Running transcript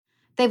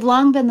They've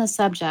long been the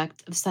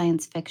subject of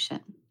science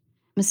fiction,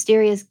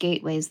 mysterious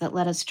gateways that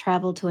let us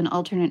travel to an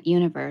alternate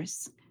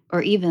universe,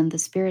 or even the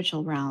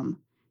spiritual realm,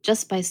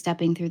 just by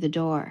stepping through the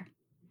door.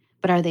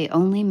 But are they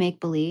only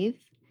make-believe?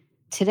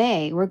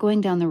 Today, we're going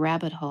down the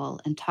rabbit hole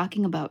and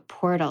talking about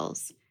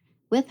portals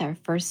with our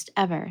first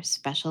ever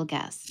special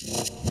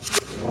guest.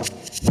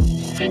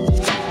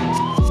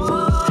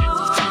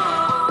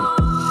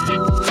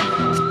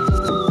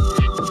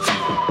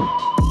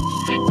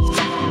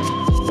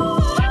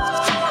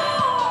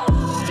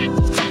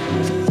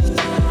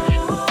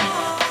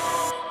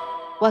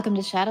 Welcome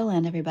to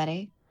Shadowland,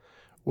 everybody.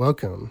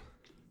 Welcome.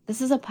 This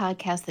is a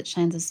podcast that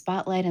shines a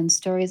spotlight on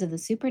stories of the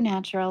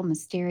supernatural,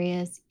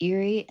 mysterious,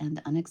 eerie,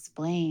 and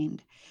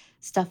unexplained.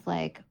 Stuff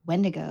like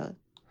Wendigo,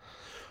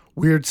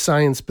 Weird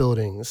science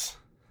buildings,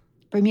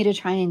 Bermuda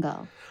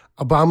Triangle,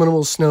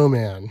 abominable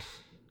snowman,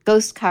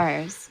 ghost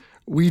cars,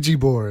 Ouija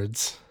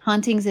boards,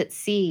 hauntings at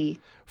sea,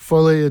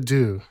 folie à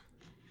deux,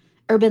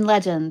 urban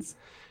legends,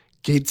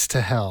 gates to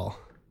hell,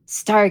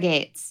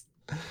 stargates,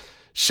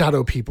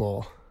 shadow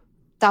people,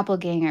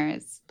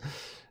 doppelgangers,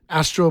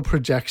 astral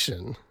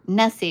projection,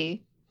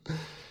 Nessie,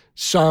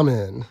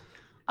 shaman,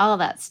 all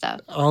that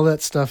stuff. all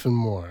that stuff and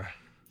more.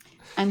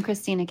 I'm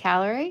Christina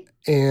Callery.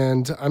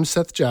 And I'm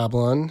Seth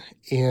Jablon.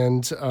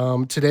 And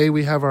today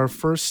we have our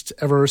first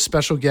ever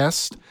special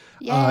guest,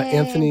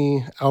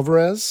 Anthony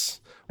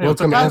Alvarez. Hey,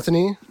 Welcome,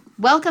 Anthony.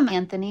 Welcome,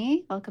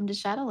 Anthony. Welcome to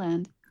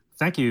Shadowland.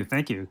 Thank you.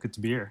 Good to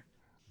be here.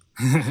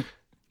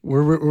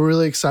 We're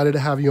really excited to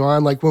have you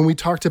on. Like when we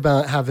talked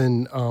about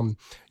having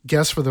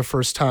guests for the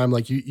first time,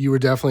 like you were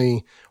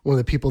definitely one of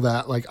the people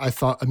that like I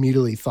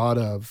immediately thought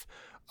of.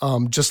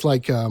 Just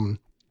like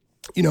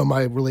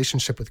my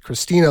relationship with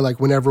Christina, like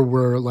whenever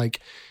we're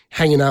like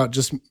hanging out,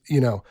 just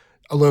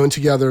alone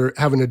together,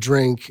 having a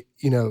drink,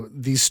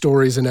 these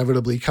stories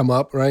inevitably come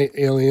up, right?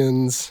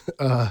 Aliens,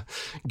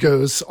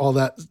 ghosts, all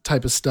that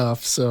type of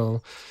stuff.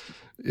 So.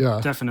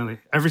 Yeah, definitely.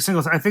 Every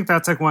single. I think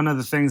that's like one of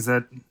the things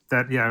that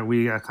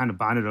we kind of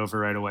bonded over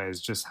right away is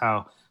just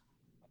how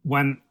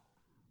when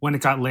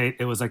it got late,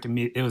 it was like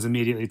it was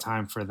immediately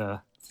time for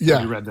the.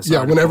 Yeah, we read this.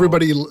 Yeah, when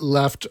everybody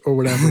left or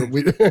whatever,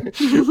 we you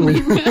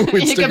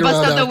can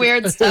bust out the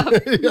weird stuff.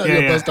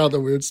 Bust out the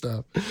weird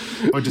stuff,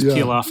 or just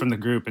peel off from the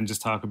group and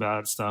just talk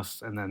about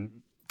stuff, and then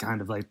kind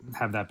of like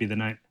have that be the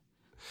night.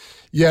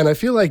 Yeah, and I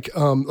feel like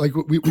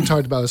we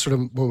talked about this sort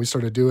of when we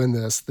started doing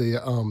this,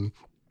 the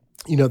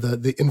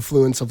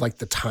influence of like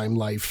the time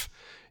life,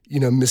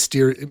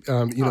 mysteries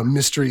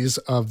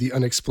of the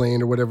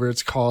unexplained or whatever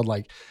it's called.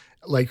 Like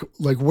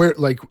where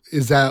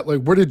is that?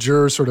 Like where did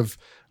your sort of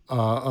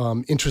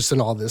interest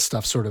in all this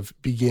stuff sort of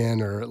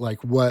begin, or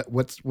like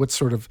what's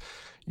sort of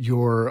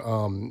your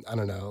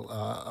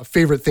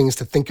favorite things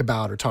to think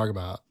about or talk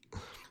about?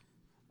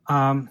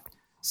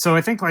 So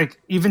I think like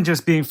even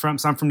just being I'm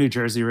from New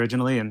Jersey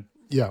originally, and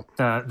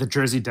the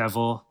Jersey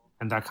Devil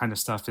and that kind of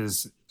stuff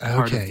is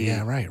part of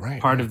the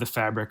part of the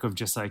fabric of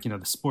just like the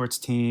sports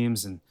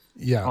teams and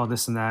all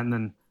this and that. And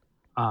then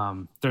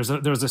there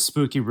was a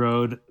spooky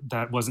road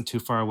that wasn't too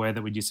far away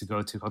that we used to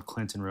go to called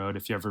Clinton Road.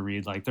 If you ever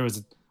read, like there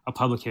was a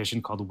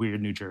publication called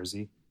Weird New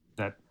Jersey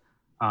that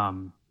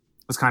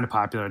was kind of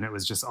popular, and it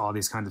was just all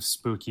these kind of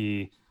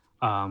spooky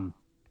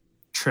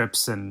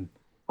trips and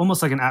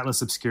almost like an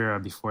Atlas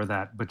Obscura before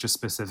that, but just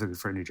specifically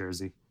for New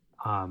Jersey.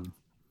 And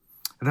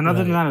then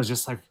other than that, it was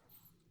just like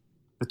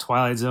the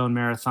Twilight Zone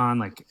marathon,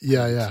 like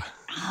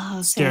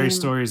scary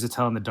stories to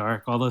tell in the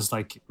dark, all those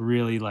like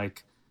really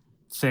like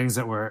things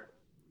that were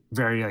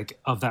very like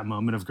of that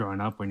moment of growing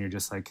up when you're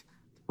just like,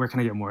 where can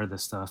I get more of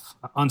this stuff?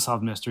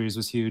 Unsolved Mysteries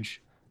was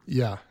huge.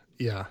 Yeah.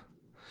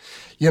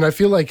 And I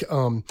feel like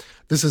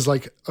this is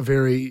like a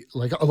very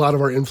like a lot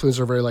of our influence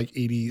are very like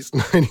 80s,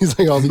 90s,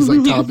 like all these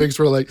like topics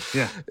were like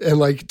and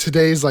like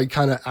today's like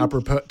kind of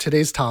apropos,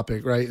 today's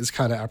topic, right, is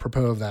kind of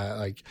apropos of that,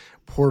 like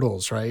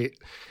portals, right?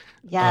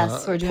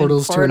 Yes, we're doing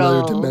portals to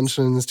another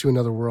dimensions, to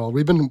another world.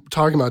 We've been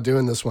talking about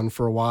doing this one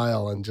for a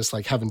while and just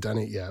like haven't done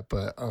it yet,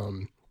 but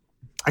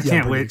I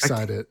can't wait.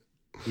 Excited.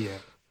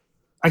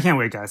 I can't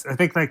wait, guys. I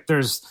think like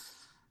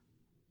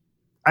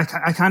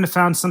I kind of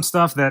found some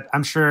stuff that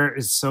I'm sure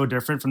is so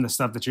different from the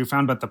stuff that you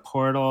found, but the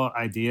portal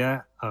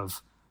idea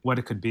of what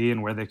it could be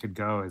and where they could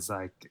go is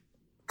like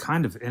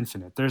kind of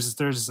infinite.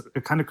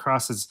 It kind of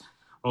crosses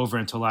over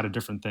into a lot of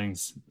different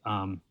things.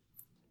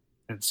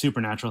 And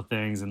supernatural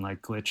things and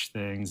like glitch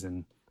things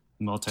and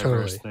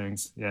multiverse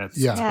things. Yeah,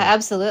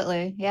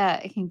 absolutely.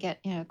 Yeah, it can get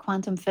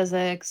quantum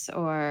physics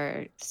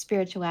or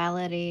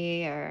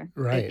spirituality or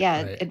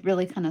it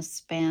really kind of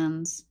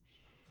spans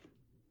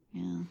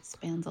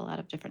a lot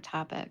of different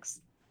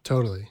topics.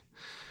 Totally.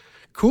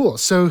 Cool.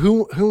 So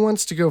who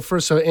wants to go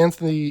first? So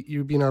Anthony,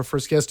 you being our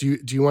first guest, do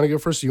you want to go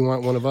first? Do you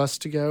want one of us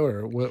to go,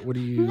 or what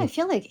do you? I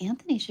feel like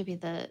Anthony should be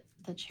the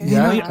chair.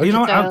 Yeah.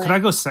 Could I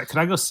go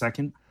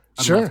second?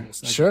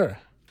 Sure.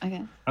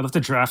 Okay. I'd love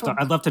to draft. Cool.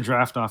 I'd love to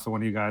draft off of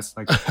one of you guys.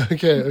 Like,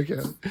 okay.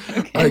 All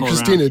right,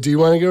 Christina, do you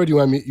want to go? Or do you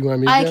want me?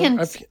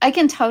 I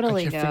can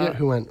totally go. I forget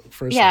who went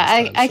first.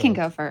 Yeah, I can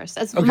go first.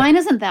 Okay. Mine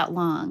isn't that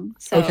long,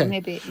 so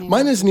maybe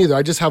mine isn't either.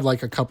 I just have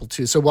like a couple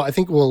too. So I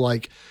think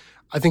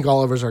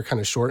Oliver's are kind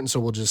of short, and so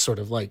we'll just sort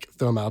of like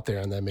throw them out there,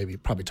 and then maybe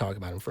probably talk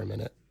about them for a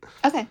minute.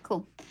 Okay,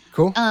 cool.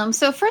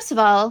 So first of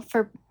all,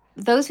 for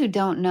those who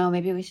don't know,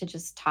 maybe we should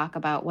just talk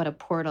about what a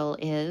portal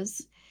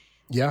is.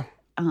 Yeah.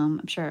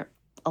 I'm sure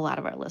a lot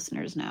of our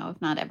listeners know,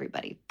 if not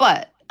everybody.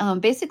 But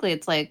basically,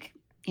 it's like,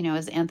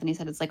 as Anthony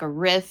said, it's like a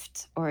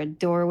rift or a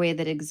doorway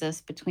that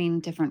exists between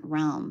different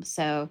realms.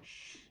 So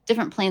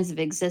different planes of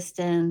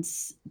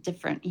existence,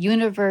 different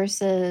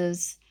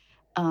universes.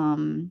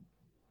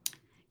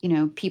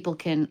 People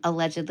can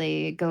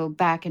allegedly go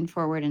back and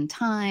forward in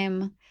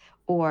time.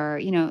 Or,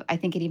 I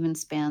think it even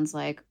spans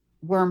like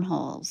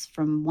wormholes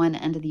from one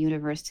end of the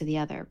universe to the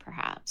other,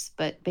 perhaps.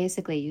 But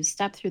basically, you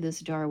step through this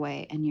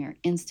doorway and you're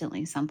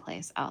instantly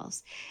someplace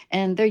else.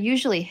 And they're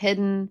usually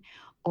hidden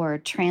or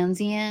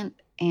transient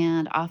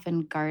and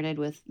often guarded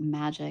with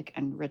magic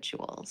and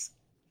rituals.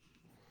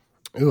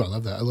 Ooh, I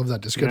love that. I love that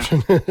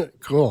description. Yeah.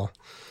 Cool.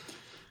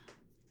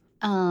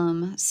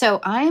 So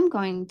I am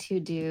going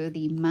to do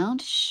the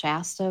Mount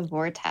Shasta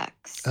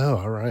Vortex. Oh,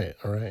 all right.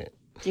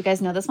 Do you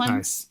guys know this one?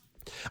 Nice.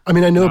 I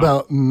mean, I know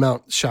about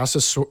Mount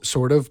Shasta,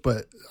 sort of,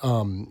 but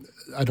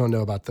I don't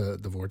know about the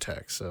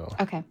vortex. So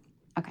okay.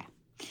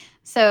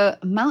 So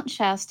Mount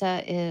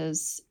Shasta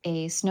is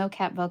a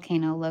snow-capped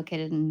volcano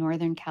located in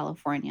Northern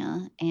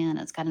California, and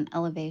it's got an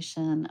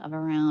elevation of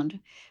around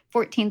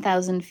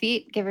 14,000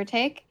 feet, give or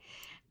take.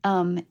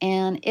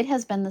 And it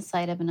has been the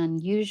site of an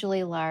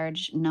unusually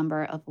large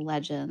number of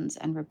legends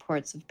and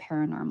reports of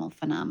paranormal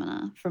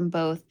phenomena from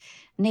both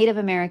Native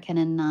American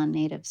and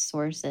non-Native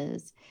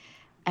sources.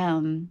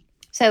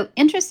 So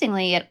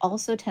interestingly, it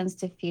also tends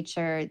to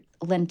feature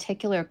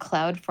lenticular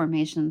cloud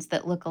formations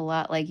that look a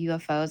lot like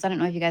UFOs. I don't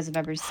know if you guys have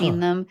ever seen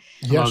them.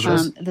 Yeah,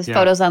 there's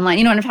photos online.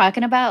 You know what I'm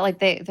talking about? Like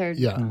they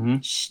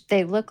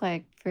look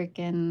like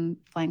freaking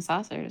flying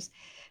saucers,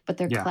 but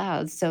they're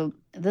clouds. So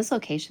this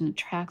location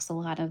attracts a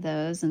lot of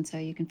those, and so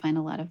you can find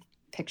a lot of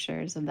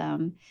pictures of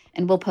them.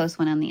 And we'll post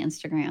one on the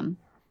Instagram.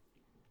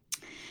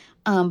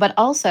 But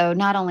also,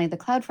 not only the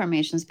cloud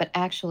formations, but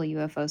actual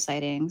UFO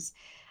sightings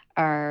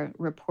are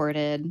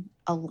reported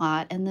a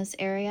lot in this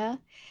area.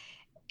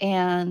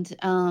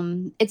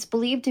 And it's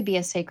believed to be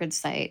a sacred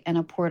site and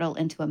a portal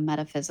into a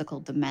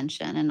metaphysical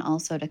dimension, and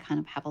also to kind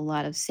of have a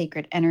lot of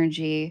sacred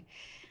energy.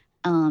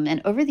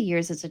 And over the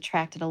years, it's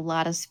attracted a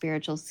lot of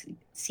spiritual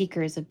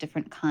seekers of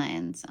different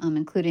kinds,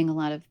 including a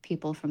lot of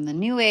people from the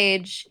New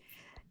Age,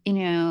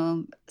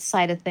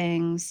 side of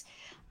things.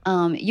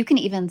 You can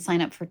even sign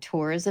up for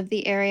tours of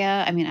the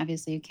area. I mean,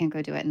 obviously, you can't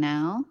go do it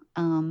now,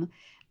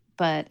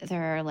 but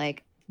there are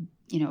like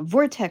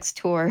vortex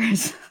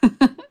tours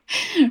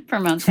for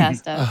Mount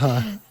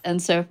Shasta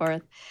and so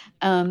forth.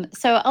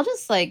 So I'll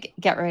just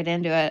get right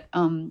into it.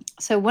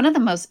 So one of the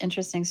most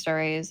interesting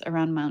stories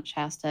around Mount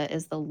Shasta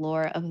is the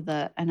lore of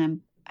I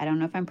don't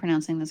know if I'm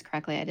pronouncing this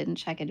correctly. I didn't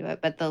check into it,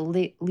 but the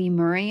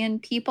Lemurian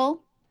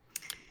people.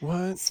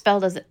 What?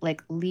 Spelled as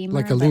like lemur.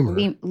 Like a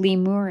lemur.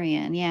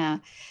 Lemurian, yeah.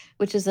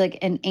 Which is like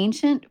an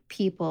ancient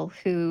people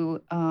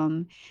who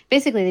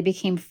basically they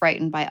became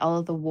frightened by all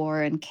of the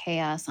war and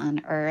chaos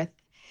on Earth.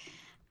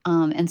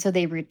 And so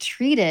they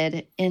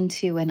retreated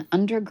into an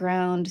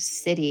underground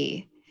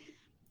city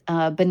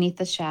beneath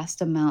the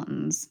Shasta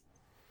Mountains,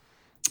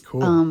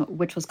 cool.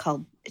 Which was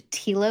called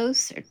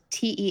Telos, or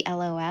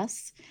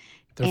Telos.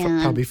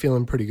 They're probably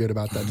feeling pretty good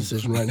about that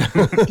decision right now.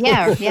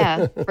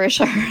 yeah, for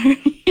sure.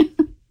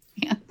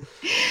 Yeah.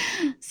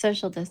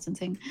 Social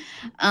distancing.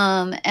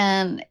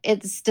 And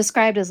it's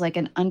described as like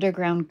an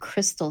underground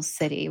crystal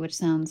city, which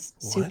sounds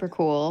super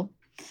cool.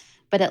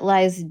 But it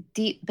lies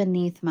deep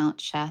beneath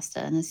Mount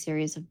Shasta in a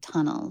series of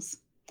tunnels.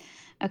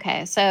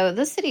 Okay, so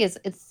this city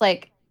it's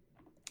like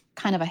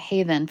kind of a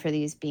haven for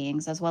these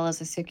beings, as well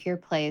as a secure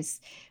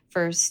place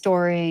for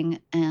storing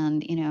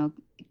and,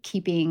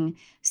 keeping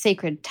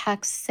sacred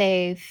texts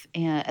safe,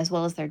 as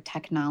well as their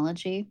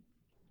technology.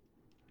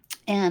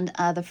 And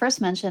the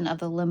first mention of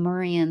the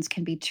Lemurians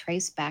can be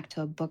traced back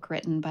to a book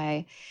written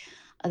by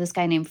this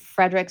guy named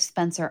Frederick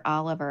Spencer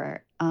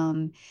Oliver.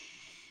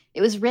 It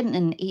was written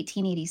in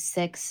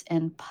 1886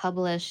 and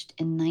published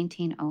in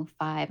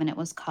 1905, and it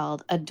was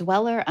called A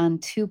Dweller on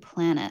Two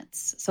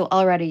Planets. So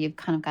already you've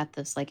kind of got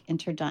this like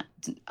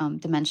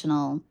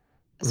interdimensional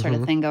sort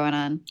of thing going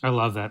on. I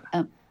love that.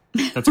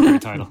 That's a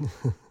great title.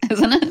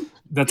 Isn't it?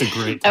 That's a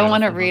great title. I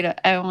want to read it.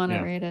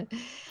 Read it.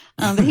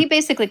 But he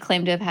basically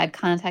claimed to have had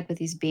contact with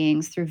these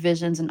beings through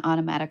visions and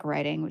automatic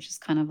writing, which is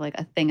kind of like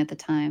a thing at the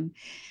time.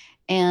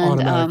 And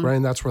automatic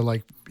writing, that's where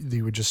like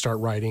you would just start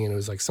writing and it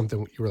was like something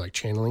you were like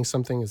channeling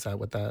something. Is that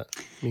what that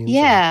means?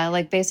 Yeah,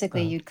 like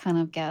basically you'd kind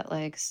of get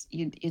like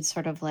you'd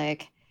sort of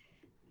like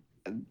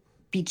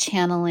be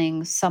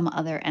channeling some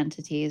other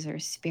entities or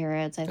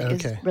spirits. I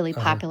think it's really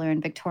popular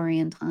in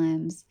Victorian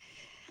times.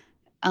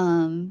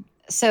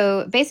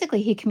 So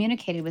basically, he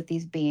communicated with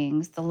these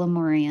beings, the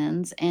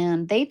Lemurians,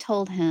 and they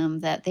told him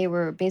that they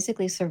were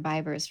basically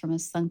survivors from a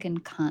sunken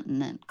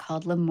continent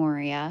called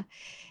Lemuria.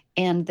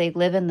 And they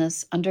live in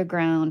this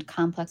underground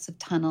complex of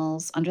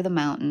tunnels under the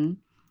mountain.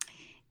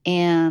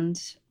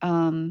 And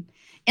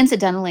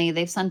incidentally,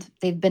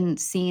 they've been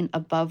seen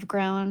above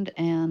ground,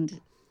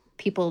 and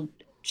people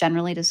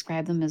generally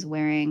describe them as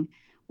wearing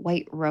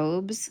white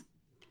robes.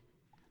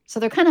 So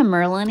they're kind of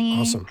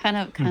Merlin-y, awesome. kind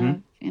of,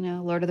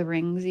 Lord of the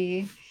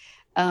Rings-y.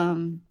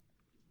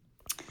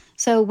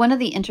 So one of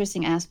the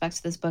interesting aspects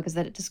of this book is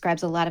that it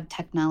describes a lot of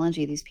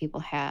technology these people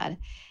had,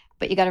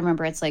 but you got to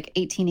remember it's like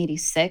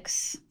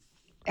 1886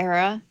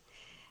 era.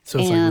 So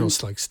it's like real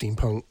like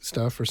steampunk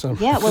stuff or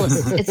something. Yeah, well,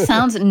 it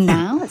sounds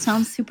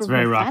super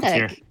very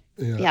prophetic.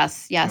 Yeah.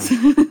 Yes,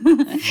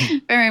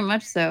 very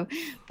much so.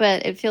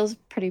 But it feels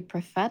pretty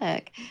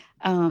prophetic.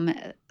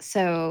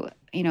 So,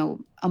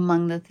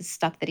 among the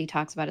stuff that he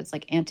talks about, it's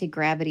like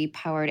anti-gravity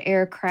powered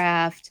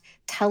aircraft,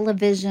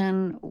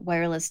 television,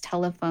 wireless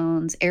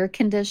telephones, air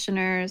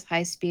conditioners,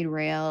 high-speed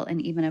rail,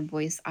 and even a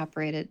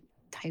voice-operated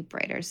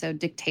typewriter. So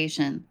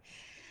dictation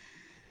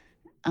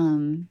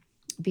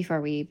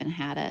before we even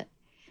had it.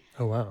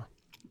 Oh, wow.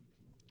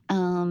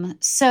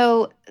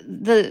 So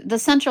the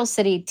central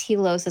city,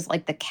 Telos, is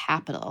like the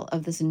capital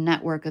of this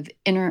network of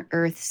inner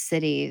Earth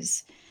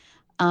cities,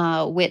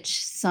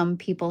 which some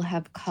people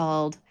have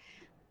called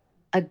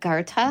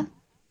Agartha.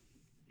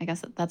 I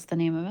guess that's the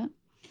name of it.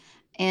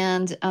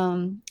 And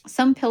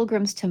some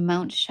pilgrims to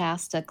Mount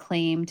Shasta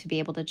claim to be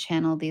able to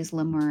channel these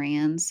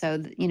Lemurians.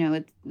 So,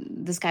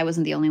 this guy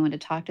wasn't the only one to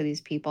talk to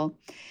these people.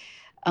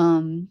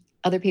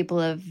 Other people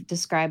have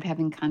described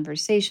having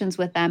conversations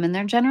with them, and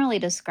they're generally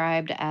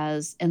described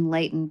as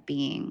enlightened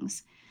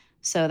beings.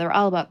 So they're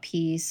all about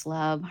peace,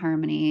 love,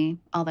 harmony,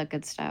 all that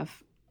good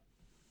stuff.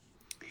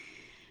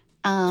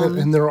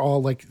 And they're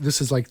all like,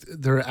 this is like,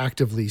 they're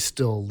actively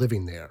still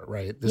living there,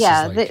 right?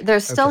 They're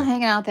still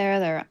hanging out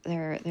there.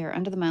 They're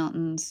under the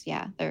mountains.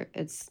 Yeah,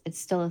 it's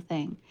still a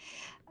thing.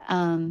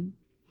 But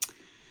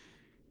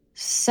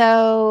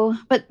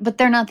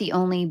they're not the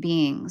only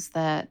beings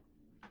that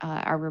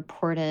are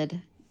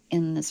reported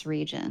in this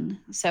region.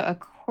 So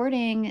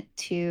according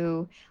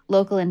to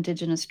local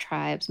indigenous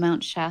tribes,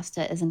 Mount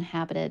Shasta is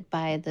inhabited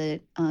by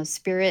the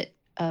spirit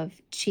of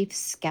Chief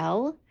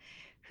Skell,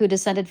 who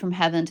descended from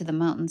heaven to the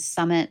mountain's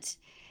summit.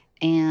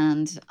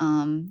 And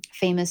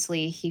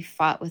famously, he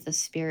fought with the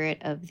spirit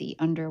of the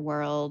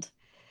underworld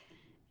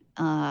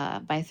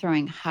by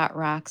throwing hot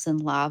rocks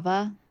and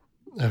lava.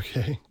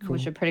 Okay, cool.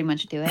 Which would pretty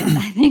much do it,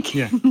 I think.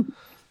 Yeah.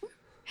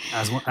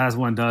 As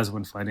one does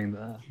when fighting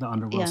the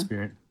underworld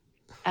spirit.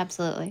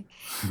 Absolutely.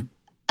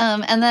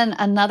 And then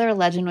another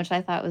legend, which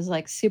I thought was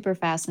like super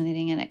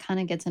fascinating, and it kind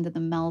of gets into the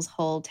Mel's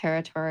Hole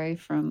territory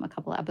from a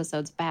couple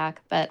episodes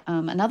back. But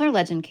another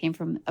legend came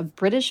from a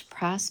British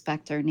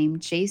prospector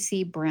named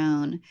J.C.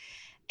 Brown,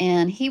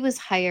 and he was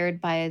hired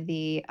by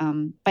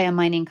a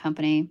mining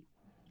company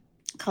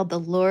called the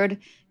Lord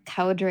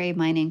Cowdray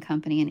Mining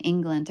Company in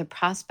England to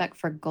prospect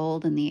for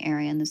gold in the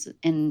area, and this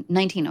in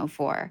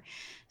 1904.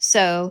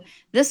 So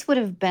this would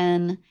have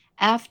been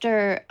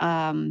after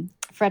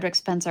Frederick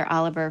Spencer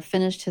Oliver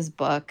finished his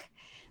book,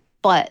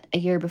 but a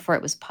year before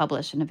it was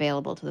published and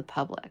available to the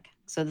public.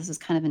 So this is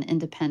kind of an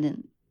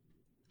independent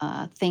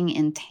thing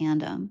in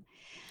tandem.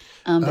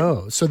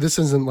 So this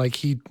isn't like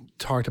he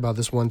talked about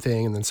this one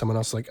thing and then someone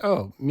else was like,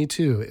 oh, me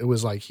too. It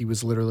was like he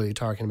was literally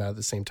talking about it at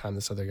the same time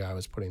this other guy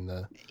was putting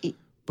the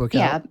book out.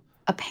 Yeah,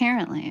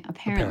 apparently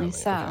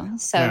so. Okay.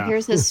 So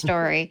here's his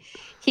story.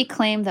 He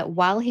claimed that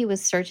while he was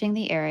searching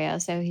the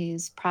area, so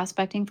he's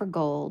prospecting for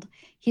gold,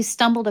 he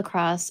stumbled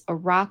across a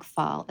rock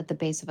fall at the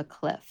base of a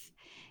cliff.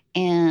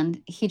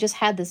 And he just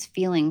had this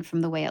feeling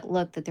from the way it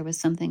looked that there was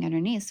something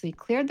underneath. So he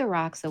cleared the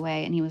rocks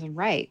away, and he was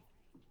right.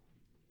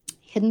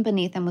 Hidden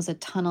beneath him was a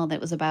tunnel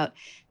that was about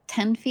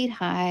 10 feet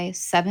high,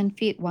 7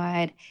 feet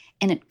wide,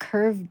 and it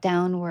curved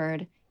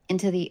downward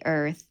into the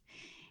earth.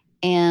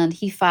 And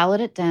he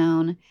followed it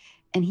down,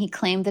 and he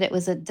claimed that it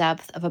was a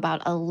depth of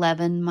about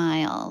 11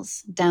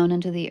 miles down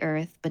into the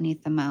earth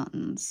beneath the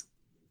mountains.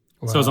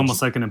 Wow. So it was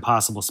almost like an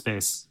impossible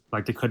space.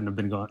 Like they couldn't have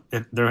been going.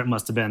 There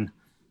must have been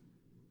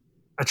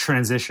a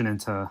transition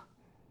into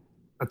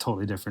a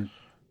totally different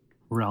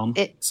realm.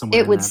 It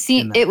would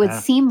seem like it. It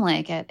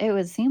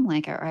would seem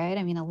like it, right?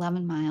 I mean,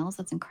 11 miles.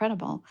 That's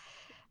incredible.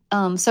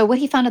 So what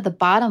he found at the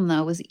bottom,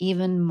 though, was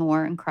even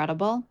more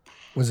incredible.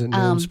 Was it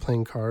gnomes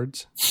playing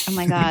cards? Oh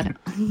my God.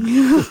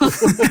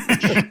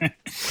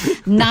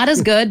 Not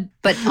as good,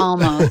 but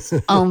almost.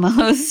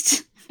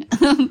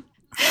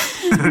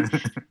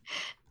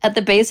 At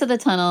the base of the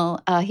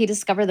tunnel, he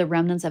discovered the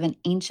remnants of an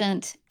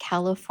ancient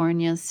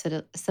California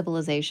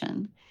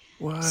civilization.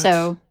 What?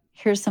 So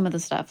here's some of the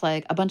stuff,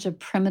 like a bunch of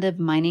primitive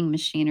mining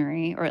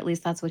machinery, or at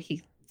least that's what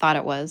he thought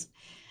it was.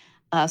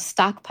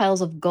 Stockpiles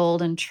of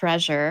gold and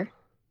treasure,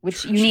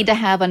 which you need to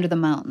have under the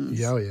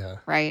mountains. Oh, yeah.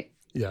 Right?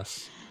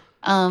 Yes.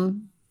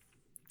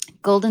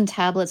 Golden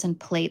tablets and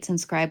plates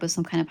inscribed with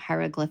some kind of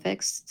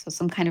hieroglyphics, so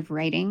some kind of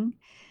writing,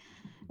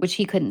 which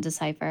he couldn't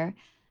decipher.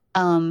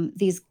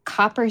 these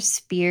copper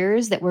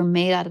spears that were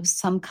made out of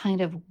some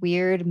kind of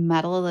weird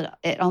metal that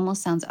it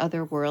almost sounds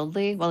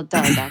otherworldly. Well, it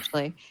does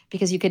actually,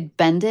 because you could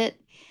bend it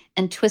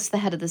and twist the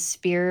head of the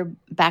spear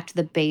back to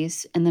the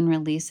base and then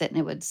release it and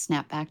it would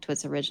snap back to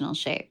its original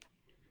shape.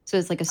 So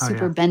it's like a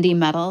super bendy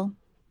metal.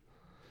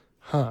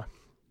 Huh.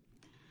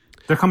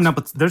 They're coming up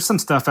with, there's some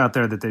stuff out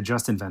there that they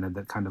just invented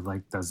that kind of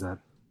like does that.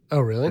 Oh,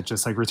 really? It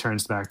just like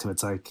returns back to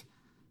its like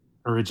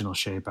original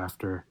shape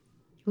after,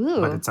 Ooh.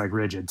 But it's like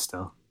rigid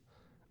still.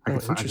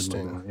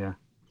 Interesting. Yeah.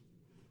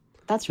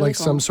 That's really like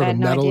cool. some sort of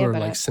metal or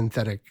like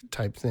synthetic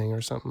type thing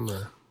or something.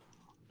 Or?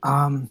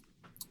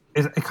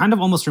 It kind of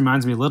almost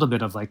reminds me a little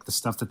bit of like the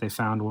stuff that they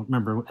found.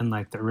 Remember in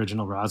like the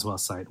original Roswell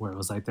site where it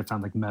was like they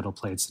found like metal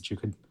plates that you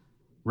could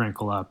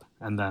wrinkle up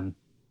and then.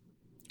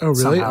 Oh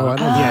really? Somehow, I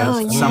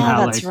don't know.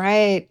 Somehow that's like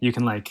right. you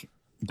can like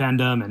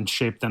bend them and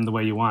shape them the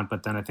way you want.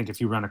 But then I think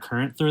if you run a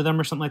current through them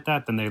or something like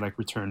that, then they like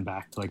return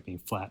back to like being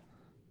flat.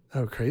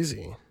 Oh,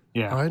 crazy.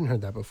 Yeah. Oh, I hadn't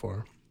heard that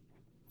before.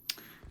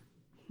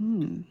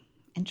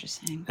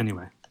 Interesting.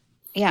 Anyway.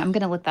 Yeah, I'm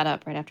going to look that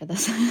up right after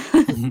this.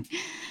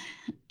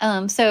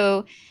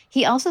 So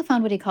he also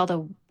found what he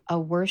called a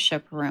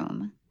worship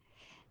room.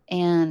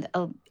 And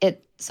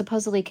it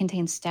supposedly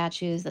contained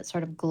statues that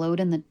sort of glowed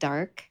in the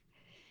dark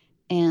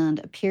and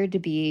appeared to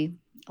be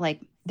like,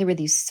 there were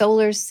these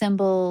solar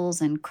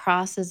symbols and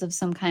crosses of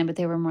some kind, but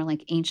they were more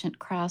like ancient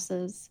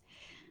crosses.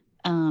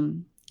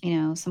 Some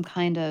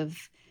kind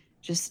of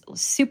just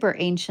super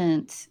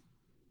ancient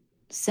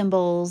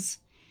symbols.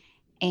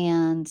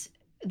 And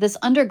this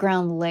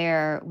underground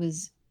lair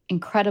was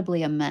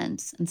incredibly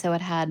immense. And so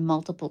it had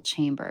multiple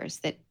chambers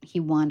that he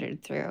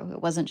wandered through.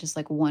 It wasn't just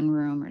like one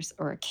room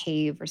or a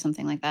cave or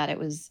something like that. It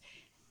was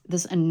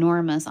this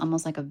enormous,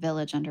 almost like a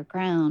village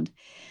underground.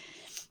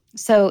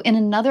 So in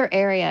another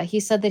area, he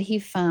said that he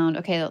found,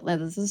 okay,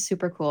 this is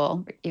super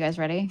cool. You guys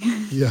ready?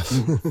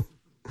 Yes.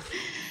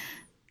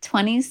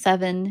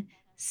 27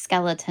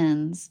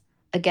 skeletons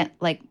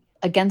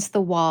against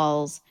the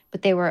walls,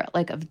 but they were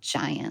like of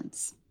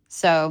giants.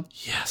 So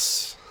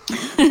yes,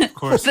 of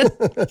course.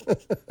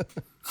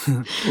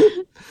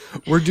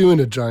 We're doing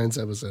a Giants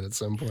episode at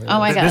some point. Oh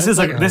my god, this is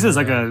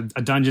like a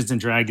Dungeons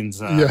and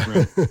Dragons.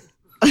 Yeah,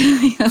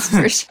 yes,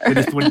 for sure.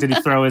 Did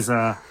he throw his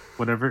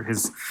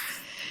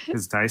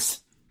his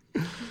dice?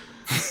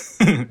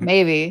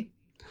 Maybe.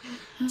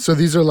 So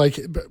these are like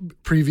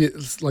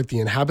previous, like the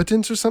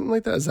inhabitants or something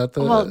like that? Is that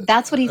the... Well,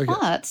 that's what he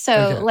thought.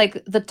 So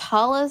like the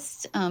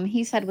tallest,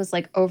 he said was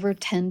like over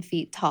 10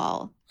 feet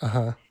tall.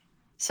 Uh-huh.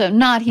 So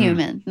not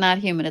human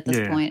at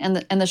this point.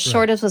 And the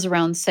shortest was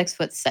around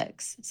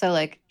 6'6". So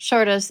like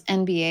shortest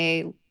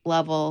NBA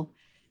level,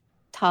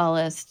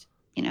 tallest,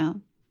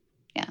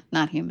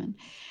 not human.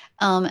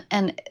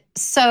 And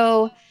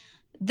so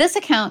this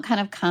account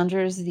kind of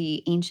conjures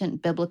the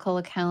ancient biblical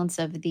accounts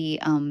of the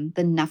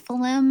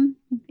Nephilim.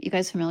 You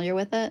guys familiar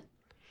with it?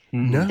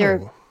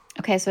 No.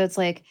 Okay, so it's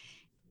like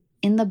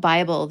in the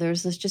Bible,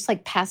 there's this just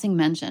like passing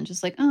mention,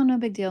 just like, oh, no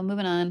big deal,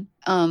 moving on,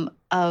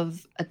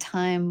 of a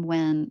time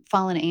when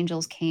fallen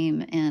angels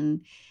came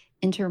and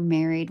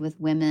intermarried with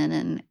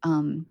women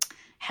and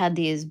had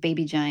these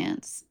baby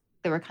giants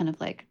that were kind of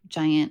like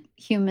giant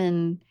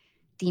human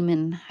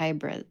demon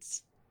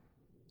hybrids.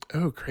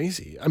 Oh,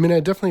 crazy. I mean,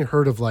 I definitely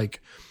heard of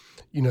like,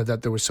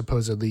 that there was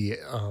supposedly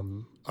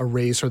a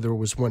race, or there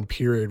was one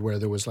period where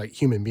there was like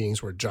human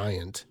beings were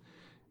giant,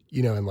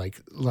 and like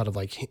a lot of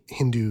like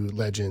Hindu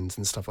legends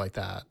and stuff like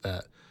that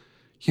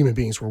human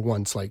beings were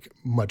once like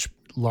much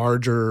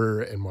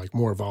larger and like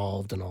more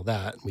evolved and all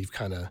that. And we've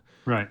kind of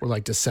were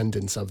like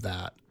descendants of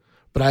that.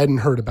 But I hadn't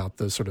heard about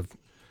the sort of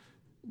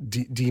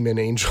demon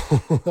angel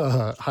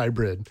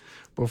hybrid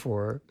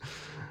before.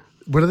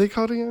 What are they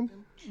called again?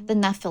 The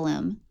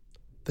Nephilim.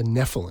 The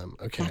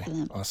Nephilim. Okay.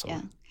 Nephilim. Awesome.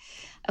 Yeah.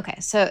 Okay.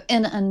 So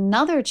in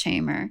another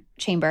chamber,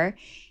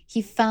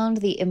 he found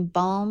the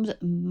embalmed,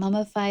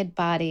 mummified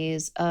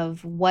bodies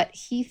of what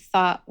he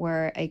thought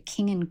were a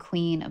king and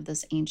queen of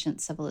this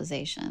ancient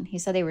civilization. He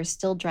said they were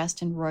still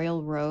dressed in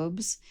royal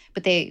robes,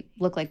 but they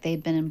looked like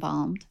they'd been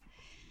embalmed.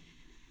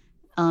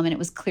 And it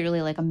was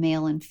clearly like a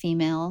male and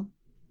female.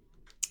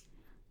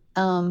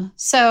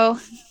 So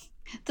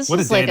this what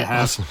was a day like to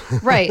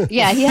have. Right.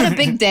 Yeah, he had a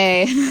big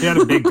day. He had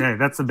a big day.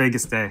 That's the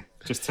biggest day.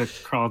 Just to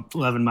crawl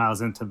 11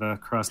 miles into the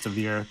crust of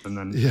the earth and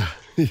then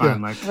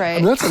find like... Right. I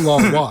mean, that's a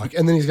long walk.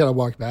 And then he's got to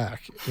walk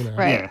back.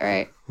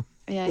 Right.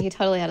 Yeah, he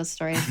totally had a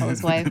story to tell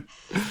his wife.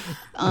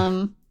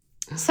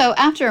 So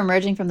after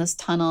emerging from this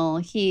tunnel,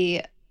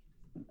 he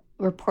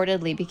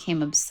reportedly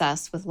became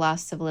obsessed with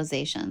lost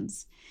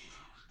civilizations.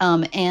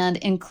 And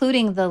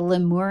including the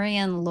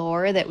Lemurian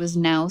lore that was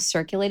now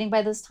circulating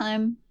by this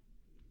time.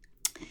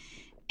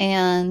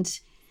 And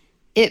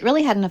it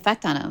really had an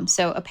effect on him.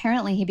 So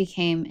apparently he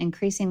became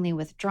increasingly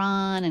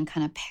withdrawn and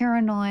kind of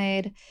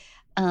paranoid.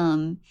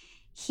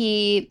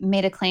 He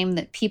made a claim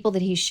that people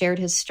that he shared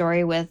his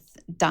story with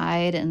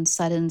died in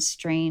sudden,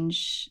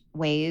 strange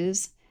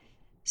ways.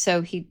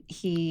 So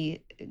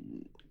he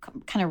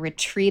kind of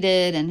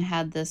retreated and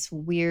had this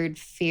weird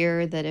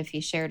fear that if he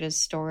shared his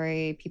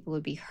story, people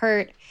would be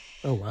hurt.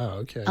 Oh, wow.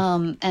 Okay.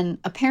 And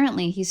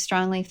apparently he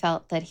strongly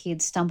felt that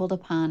he'd stumbled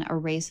upon a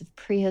race of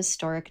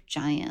prehistoric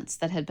giants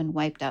that had been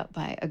wiped out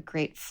by a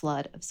great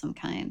flood of some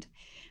kind,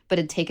 but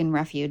had taken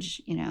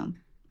refuge,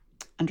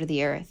 under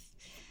the earth.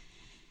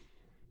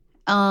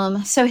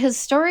 So his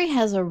story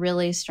has a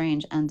really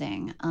strange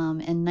ending.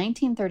 In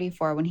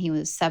 1934, when he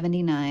was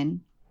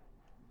 79,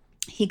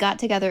 he got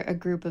together a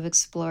group of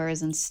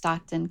explorers in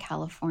Stockton,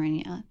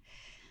 California,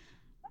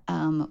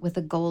 with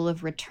a goal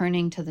of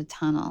returning to the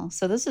tunnel.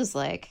 So this is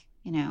 30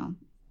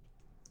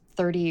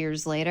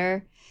 years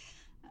later.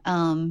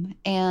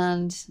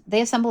 And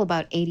they assembled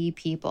about 80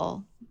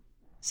 people.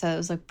 So it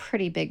was a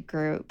pretty big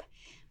group.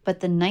 But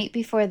the night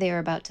before they were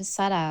about to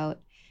set out,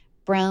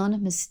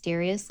 Brown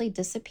mysteriously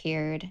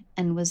disappeared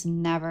and was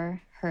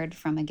never heard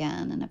from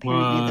again. And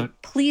apparently the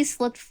police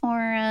looked for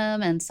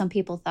him, and some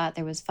people thought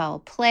there was foul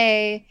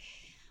play,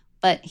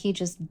 but he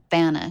just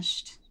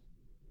vanished.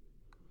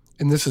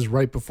 And this is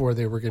right before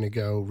they were going to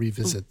go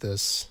revisit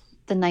this.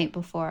 The night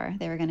before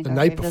they were going to go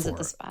revisit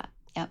the spot.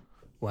 Yep.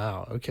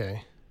 Wow.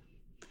 Okay.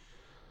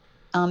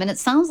 And it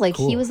sounds like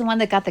he was the one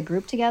that got the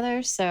group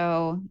together.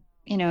 So,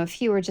 if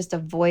he were just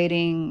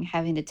avoiding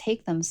having to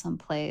take them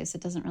someplace,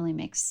 it doesn't really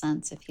make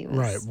sense if he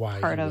was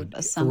part of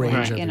a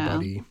somewhere,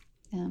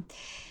 Yeah.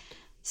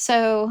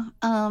 So,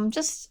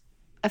 just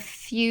a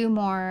few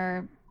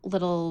more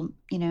little,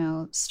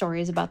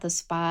 stories about the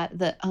spot.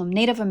 The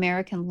Native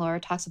American lore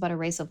talks about a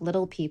race of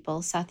little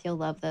people, Seth, you'll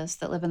love this,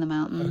 that live in the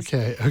mountains.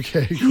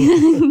 Okay,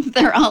 cool.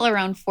 They're all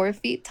around 4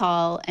 feet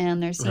tall,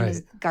 and they're seen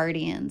as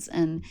guardians,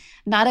 and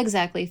not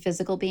exactly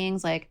physical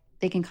beings. Like,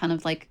 they can kind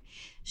of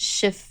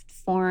shift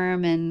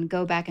form and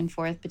go back and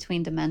forth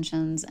between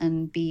dimensions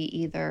and be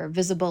either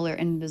visible or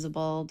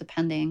invisible,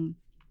 depending.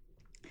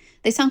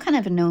 They sound kind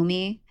of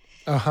gnomey.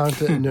 No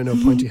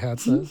pointy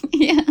hats though.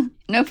 Yeah,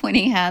 no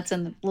pointy hats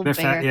and the little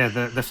bear.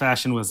 The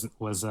fashion was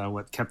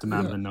what kept them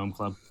out of the gnome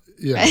club.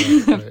 Yeah,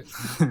 right.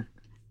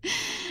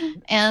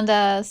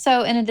 And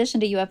so in addition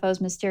to UFOs,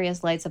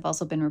 mysterious lights have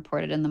also been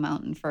reported in the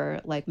mountain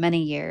for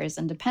many years.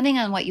 And depending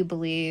on what you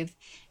believe,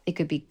 they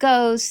could be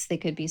ghosts, they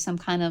could be some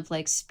kind of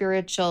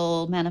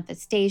spiritual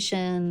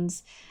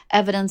manifestations,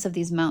 evidence of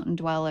these mountain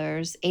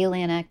dwellers,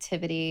 alien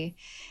activity.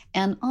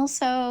 And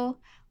also,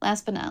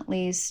 last but not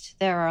least,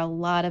 there are a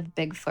lot of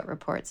Bigfoot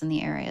reports in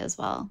the area as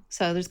well.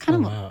 So there's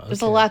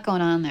there's a lot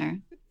going on there.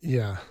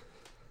 Yeah.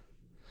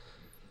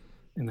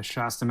 In the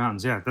Shasta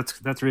Mountains. Yeah,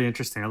 that's really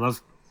interesting. I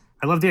love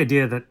the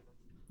idea that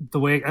the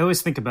way I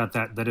always think about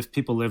that if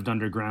people lived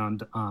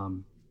underground,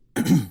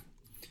 that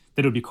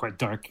it would be quite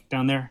dark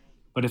down there.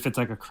 But if it's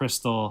a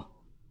crystal,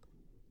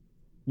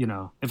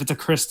 if it's a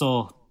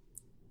crystal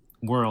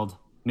world,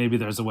 maybe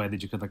there's a way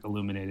that you could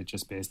illuminate it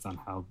just based on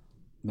how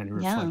many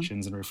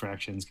reflections and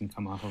refractions can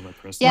come off of a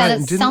crystal. Yeah,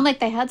 it sounded like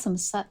they had some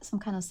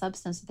kind of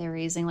substance that they were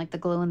using, like the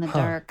glow in the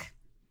dark.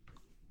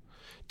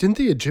 Didn't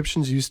the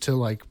Egyptians used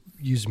to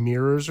use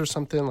mirrors or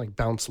something,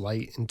 bounce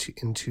light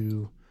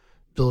into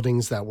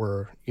buildings that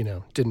were,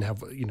 didn't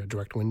have,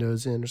 direct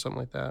windows in or something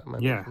like that? Am I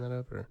making that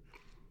up? Or?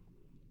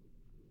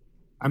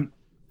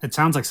 It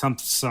sounds like some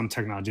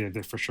technology that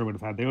they for sure would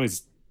have had.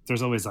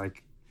 There's always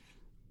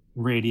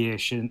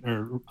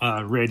radiation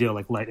or radio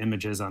light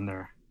images on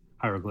their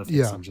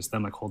hieroglyphics of just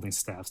them holding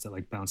staffs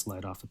that bounce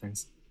light off of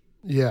things.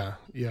 Yeah.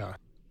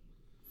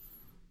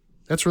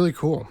 That's really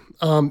cool.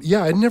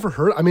 I'd never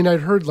heard. I mean,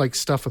 I'd heard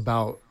stuff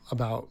about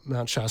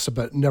Mount Shasta,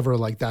 but never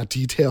that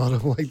detailed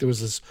of there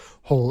was this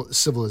whole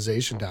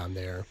civilization down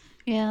there.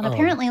 Yeah, and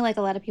apparently a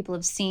lot of people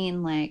have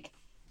seen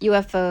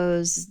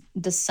UFOs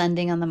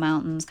descending on the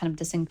mountains, kind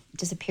of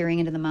disappearing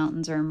into the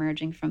mountains or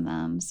emerging from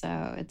them.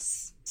 So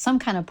it's some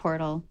kind of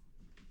portal.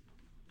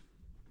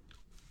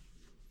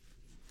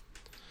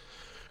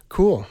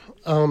 Cool.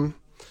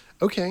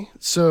 Okay.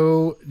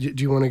 So do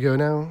you want to go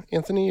now,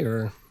 Anthony,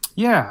 or?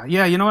 Yeah.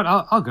 You know what?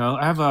 I'll go.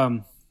 I have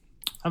a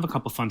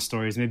couple fun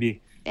stories.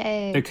 Maybe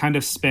they kind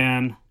of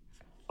span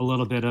a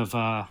little bit of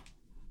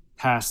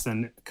past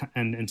and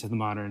into the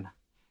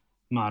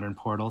modern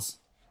portals.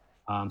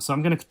 So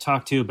I'm going to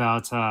talk to you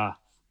about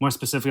more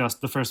specifically.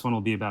 The first one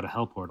will be about a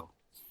hell portal.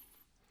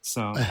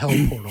 So a hell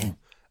portal.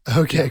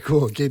 Okay,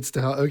 cool. Gates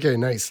to hell. Okay,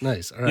 nice.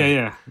 All right.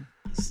 Yeah.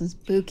 This is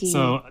spooky.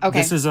 So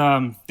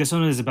this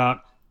one is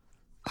about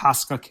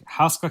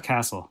Hauska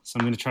Castle. So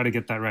I'm going to try to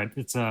get that right.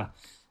 It's a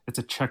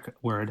Czech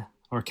word,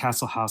 or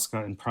Castle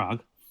Hauska in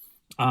Prague.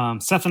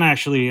 Seth and I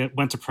actually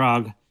went to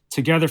Prague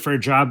together for a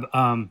job.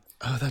 Oh,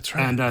 that's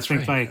right. And I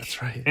think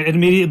that's right. It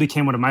immediately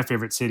became one of my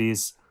favorite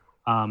cities.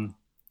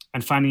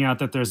 And finding out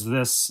that there's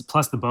this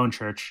plus the Bone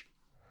Church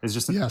is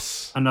just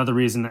another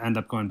reason to end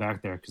up going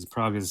back there, because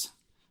Prague is,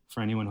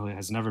 for anyone who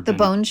has never been, the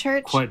Bone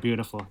Church, quite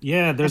beautiful.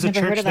 Yeah, there's a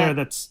church there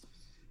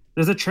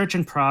there's a church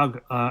in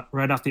Prague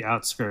right off the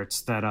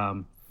outskirts that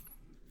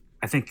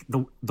I think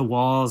the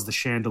walls, the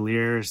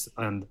chandeliers,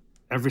 and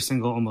every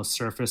single almost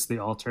surface, the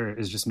altar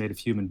is just made of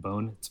human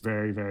bone. It's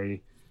very,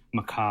 very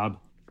macabre.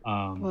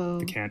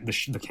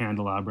 The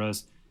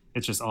candelabras.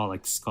 It's just all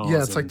like skulls.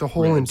 Yeah, it's like the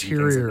whole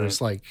interior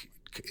is like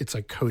it's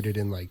like coated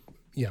in like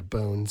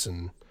bones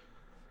and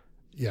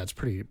it's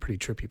pretty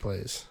trippy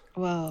place.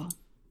 Whoa.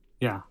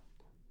 Yeah.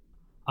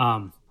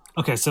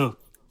 Okay, so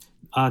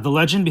the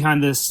legend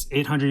behind this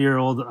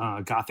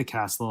 800-year-old Gothic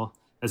castle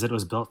is that it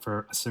was built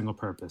for a single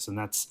purpose, and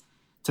that's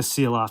to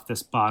seal off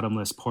this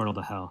bottomless portal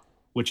to hell,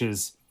 which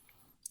is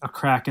a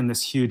crack in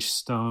this huge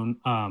stone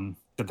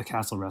that the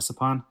castle rests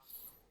upon,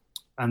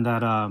 and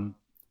that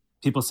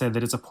people say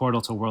that it's a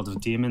portal to a world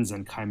of demons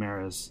and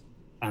chimeras,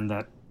 and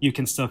that you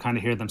can still kind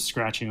of hear them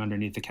scratching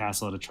underneath the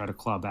castle to try to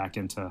claw back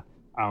into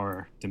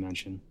our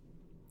dimension.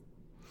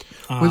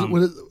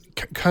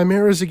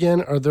 Chimeras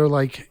again? Are there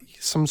like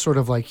some sort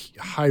of like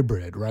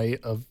hybrid, right?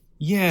 Of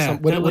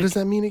what does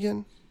that mean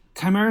again?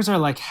 Chimeras are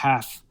like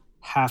half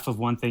of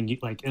one thing.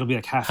 Like it'll be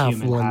like half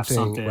human, half thing,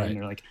 something, right.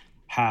 Or like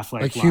half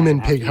like human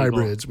pig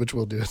hybrids, which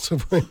we'll do at some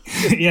point.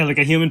 Yeah, like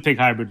a human pig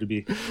hybrid would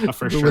be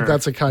for sure. But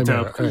that's a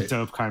chimera.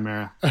 Dope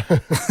chimera.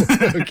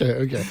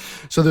 Okay.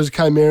 So there's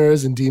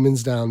chimeras and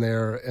demons down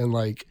there, and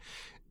like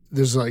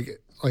there's like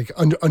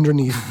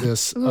underneath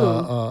this.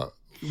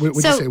 What did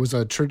you say? It was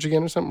a church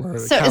again or something? Or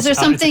is there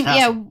something?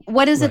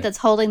 What is it that's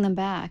holding them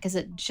back? Is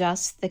it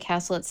just the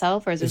castle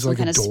itself, or is there some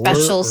kind of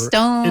special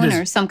stone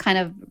or some kind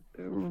of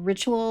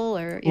ritual,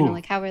 or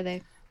like how are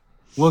they?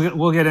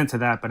 We'll get into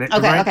that, but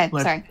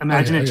sorry.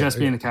 Imagine it just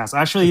being a castle.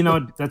 Actually,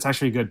 that's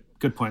actually a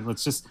good point.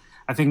 Let's just,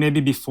 I think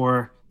maybe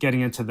before getting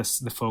into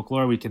the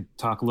folklore, we could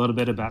talk a little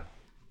bit about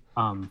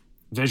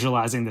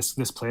visualizing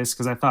this place,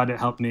 because I thought it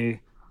helped me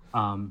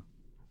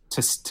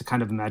to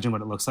kind of imagine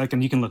what it looks like,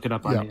 and you can look it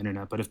up on the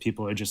internet. But if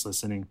people are just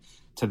listening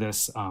to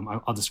this,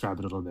 I'll describe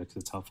it a little bit because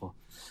it's helpful.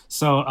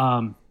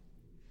 So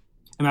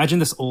imagine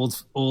this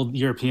old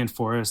European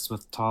forest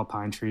with tall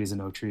pine trees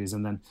and oak trees,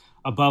 and then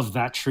above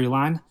that tree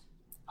line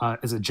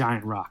is a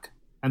giant rock.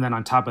 And then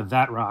on top of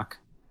that rock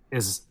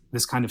is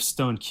this kind of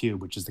stone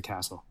cube, which is the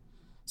castle.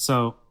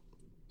 So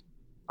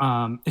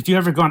if you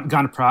ever gone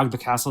to Prague, the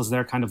castles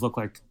there kind of look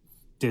like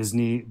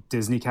Disney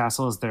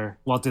castles.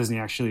 Walt Disney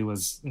actually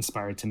was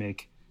inspired to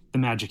make the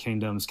Magic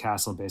Kingdom's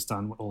castle based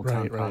on what Old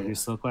Town Prague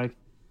used to look like.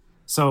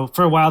 So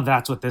for a while,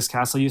 that's what this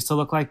castle used to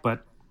look like,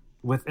 but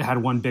it had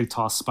one big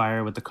tall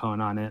spire with the cone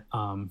on it,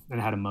 and it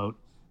had a moat.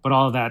 But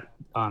all of that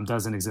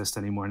doesn't exist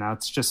anymore. Now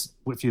it's just,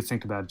 if you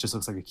think about it, just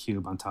looks like a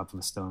cube on top of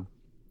a stone.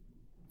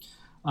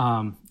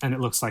 And it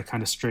looks like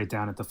kind of straight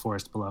down at the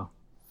forest below.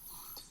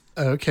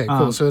 Okay,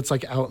 cool. So it's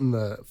like out in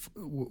the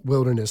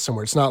wilderness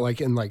somewhere. It's not like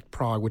in like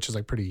Prague, which is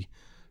like pretty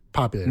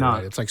popular,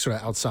 right? It's like sort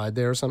of outside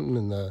there or something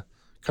in the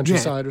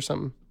countryside or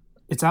something.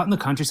 It's out in the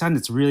countryside, and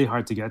it's really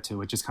hard to get to,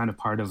 which is kind of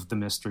part of the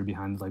mystery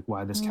behind like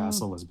why this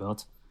castle was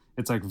built.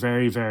 It's like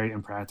very, very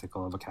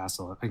impractical of a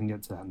castle. I can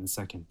get to that in a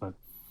second, but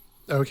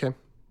okay.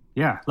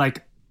 Yeah,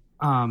 like,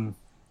 well,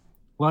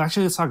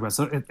 actually, let's talk about it.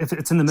 So if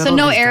it's in the middle. So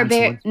no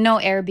Airbnb.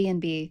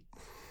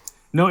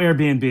 No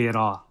Airbnb at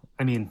all.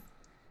 I mean,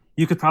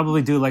 you could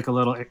probably do like a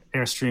little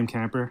Airstream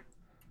camper.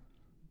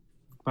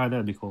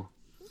 That'd be cool.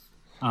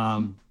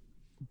 Okay,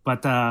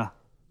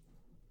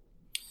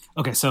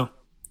 so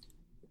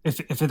if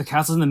the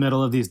castle's in the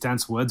middle of these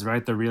dense woods,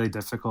 right, they're really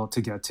difficult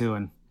to get to,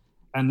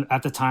 and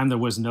at the time there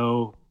was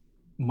no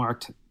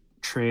marked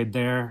trade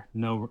there,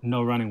 no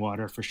running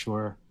water for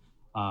sure.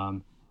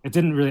 It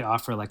didn't really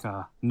offer like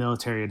a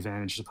military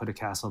advantage to put a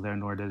castle there,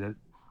 nor did it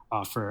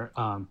offer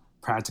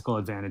practical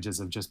advantages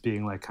of just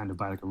being like kind of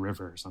by like a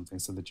river or something,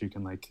 so that you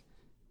can like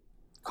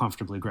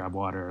comfortably grab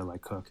water or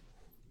like cook.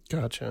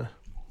 Gotcha.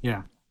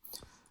 Yeah.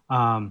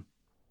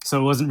 So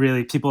it wasn't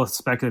really, people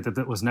speculated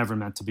that it was never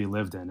meant to be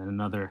lived in. And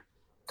another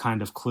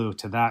kind of clue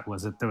to that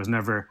was that there was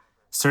never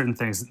certain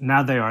things.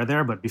 Now they are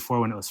there, but before,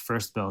 when it was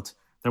first built,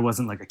 there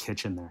wasn't like a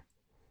kitchen there.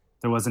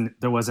 There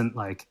wasn't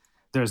like,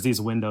 there's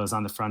these windows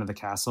on the front of the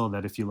castle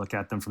that if you look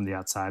at them from the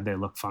outside, they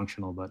look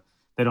functional, but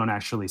they don't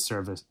actually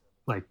serve as,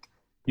 like,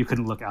 you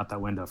couldn't look out that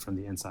window from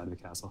the inside of the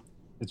castle.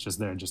 It's just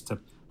there just to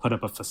put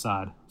up a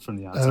facade from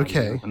the outside.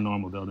 Okay. Like a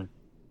normal building.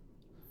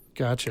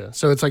 Gotcha.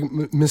 So it's like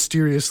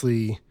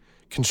mysteriously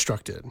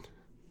constructed.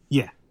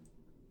 Yeah,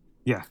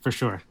 for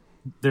sure.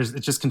 It's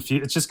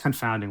just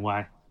confounding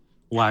why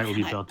it would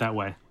be built that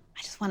way.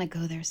 I just want to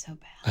go there so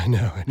bad. I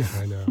know.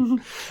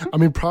 I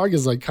mean, Prague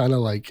is like kind of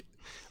like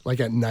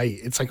at night.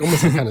 It's like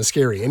almost like kind of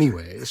scary,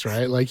 anyways,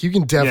 right? Like you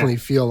can definitely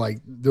feel like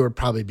there would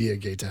probably be a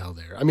gate to hell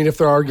there. I mean, if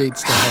there are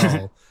gates to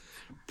hell,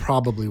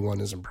 probably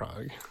one is in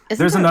Prague.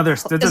 There's another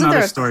story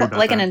about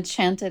like that. An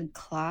enchanted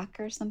clock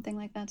or something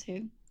like that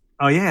too.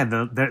 Oh yeah,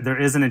 there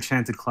is an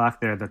enchanted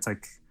clock there that's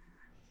like,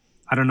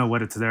 I don't know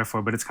what it's there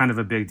for, but it's kind of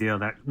a big deal.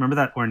 Remember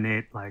that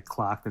ornate like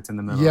clock that's in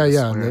the middle of the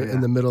square? In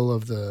the middle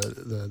of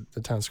the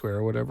town square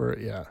or whatever.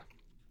 Yeah.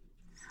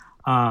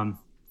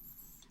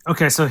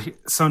 Okay, so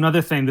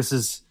another thing, this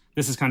is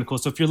kind of cool.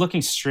 So if you're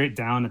looking straight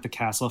down at the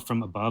castle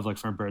from above, like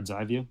from a bird's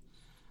eye view,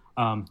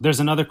 there's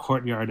another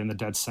courtyard in the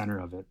dead center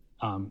of it,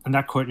 and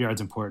that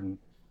courtyard's important.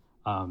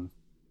 So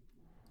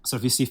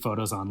if you see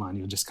photos online,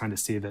 you'll just kind of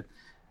see that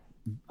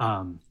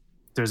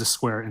there's a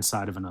square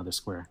inside of another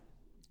square.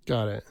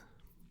 Got it.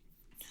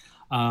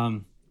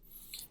 And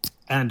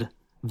And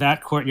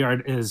that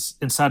courtyard is,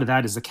 inside of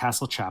that is the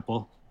castle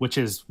chapel, which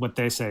is what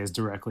they say is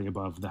directly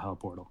above the hell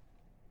portal.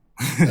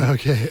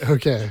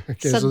 Okay.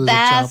 So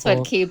that's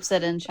what keeps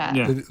it in check.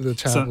 Yeah. The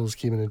chapel is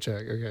keeping it in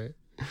check. Okay.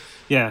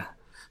 Yeah.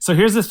 So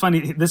here's this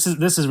funny. This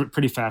is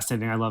pretty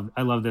fascinating.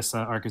 I love this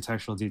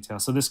architectural detail.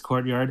 So this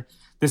courtyard,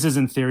 this is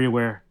in theory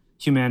where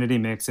humanity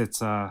makes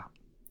its,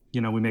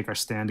 we make our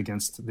stand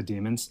against the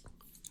demons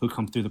who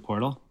come through the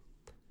portal,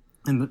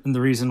 and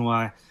the reason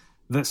why.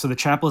 So the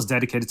chapel is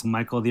dedicated to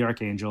Michael the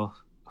Archangel,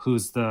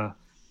 who's the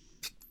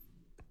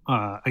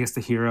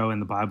hero in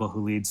the Bible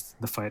who leads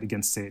the fight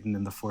against Satan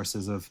and the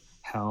forces of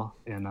hell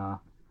in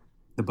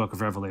the Book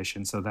of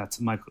Revelation. So that's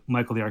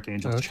Michael the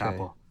Archangel's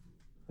chapel.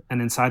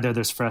 And inside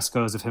there's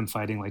frescoes of him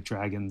fighting like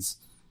dragons,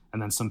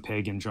 and then some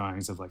pagan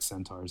drawings of like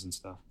centaurs and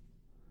stuff.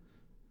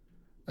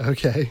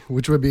 Okay,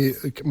 which would be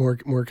more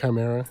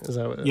Chimera? Is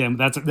that what? Yeah,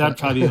 that'd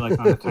probably be like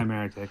on the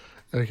Chimera kick.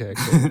 Okay,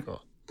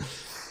 cool.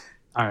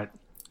 All right.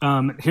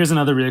 Here's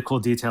another really cool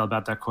detail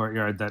about that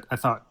courtyard that I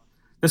thought,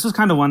 this was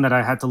kind of one that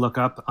I had to look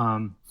up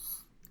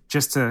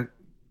just to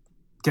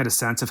get a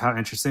sense of how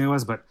interesting it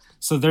was. But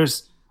so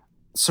there's,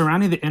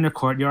 surrounding the inner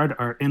courtyard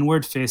are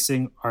inward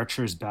facing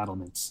archers'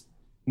 battlements,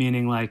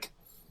 meaning like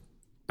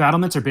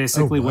battlements are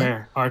basically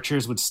where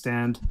archers would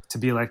stand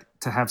to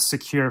have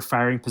secure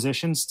firing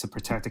positions to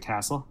protect a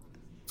castle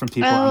from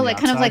people on the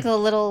outside. Kind of like a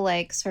little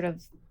sort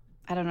of,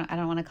 I don't know, I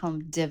don't want to call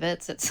them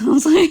divots, it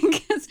sounds like.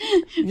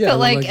 But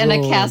like in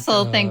a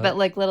castle thing, but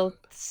like little,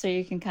 so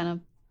you can kind of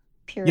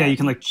peer you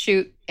can like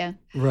shoot. Yeah.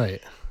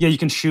 Right. Yeah, you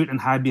can shoot and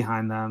hide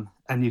behind them,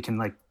 and you can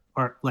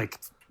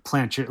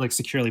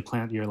securely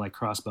plant your like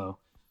crossbow.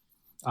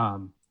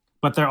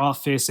 But they're all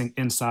facing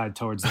inside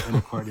towards the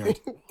inner courtyard.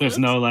 There's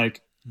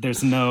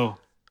no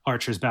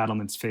archers'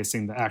 battlements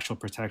facing the actual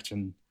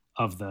protection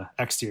of the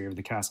exterior of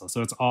the castle.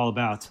 So it's all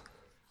about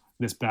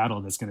this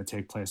battle that's going to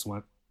take place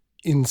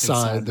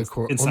inside the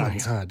court. Oh my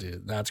God,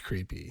 dude, that's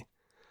creepy.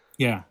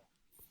 Yeah.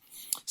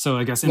 So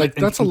I guess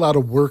that's a lot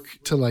of work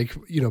to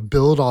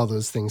build all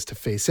those things to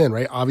face in,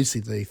 right?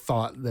 Obviously they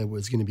thought that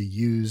was going to be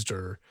used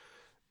or,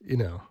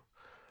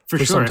 for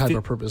sure, some type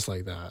of purpose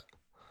like that.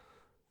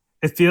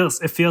 It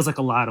feels like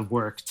a lot of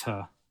work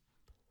to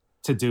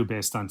do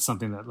based on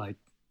something that like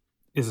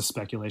is a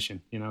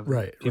speculation,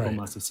 Right. People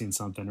must have seen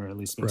something or at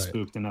least been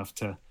spooked enough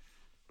to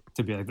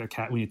be like, the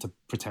cat, we need to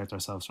protect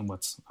ourselves from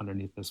what's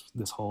underneath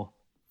this hole.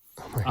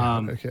 Oh my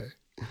God. Okay.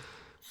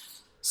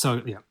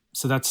 So yeah.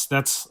 So that's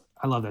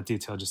I love that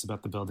detail just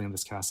about the building of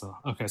this castle.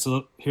 Okay,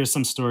 so here's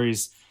some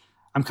stories.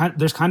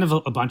 There's kind of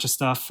a bunch of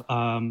stuff,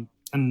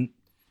 and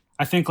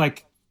I think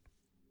like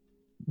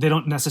they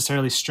don't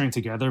necessarily string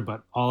together,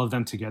 but all of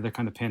them together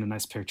kind of paint a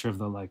nice picture of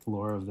the like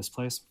lore of this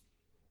place.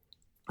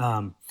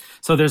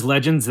 So there's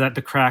legends that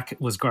the crack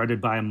was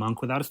guarded by a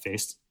monk without a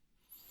face,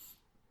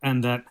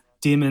 and that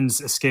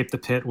demons escaped the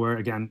pit were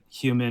again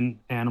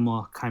human,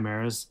 animal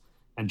chimeras,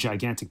 and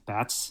gigantic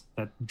bats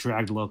that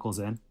dragged locals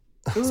in.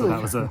 Ooh. So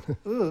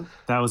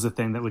that was a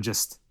thing that would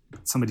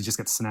somebody just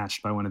get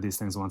snatched by one of these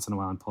things once in a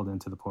while and pulled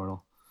into the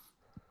portal.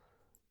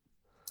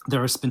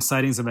 There have been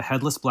sightings of a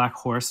headless black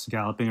horse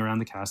galloping around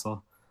the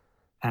castle,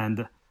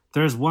 and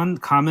there's one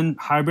common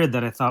hybrid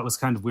that I thought was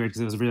kind of weird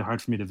because it was really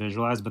hard for me to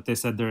visualize, but they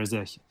said there is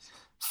a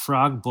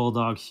frog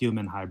bulldog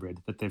human hybrid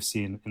that they've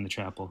seen in the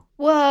chapel.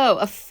 Whoa,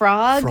 a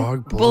frog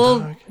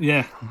bulldog?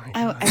 Yeah.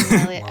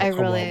 I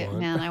really,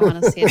 man, I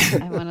want to see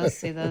it. I want to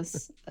see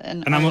this.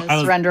 And I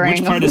was rendering.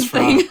 Which part is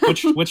frog?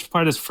 Which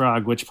part is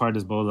frog? Which part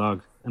is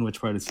bulldog? And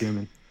which part is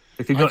human?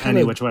 It could go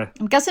any which way.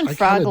 I'm guessing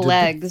frog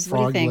legs.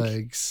 What do you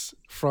think?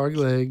 Frog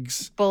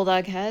legs.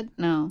 Bulldog head?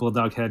 No.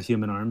 Bulldog head,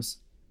 human arms.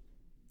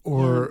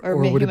 Or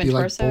would it be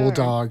like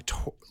bulldog,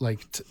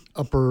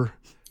 upper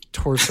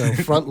torso,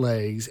 front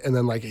legs, and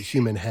then like a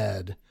human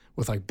head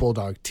with like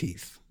bulldog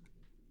teeth?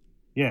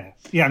 Yeah.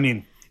 I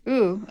mean.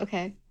 Ooh,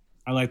 okay.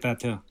 I like that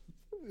too.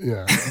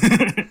 Yeah.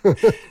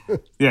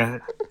 Yeah.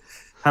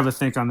 Have a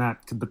think on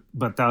that.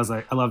 But that was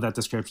like, I love that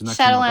description. That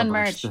Shadowland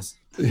merch.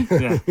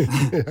 Yeah.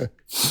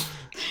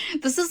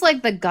 This is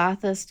like the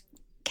gothest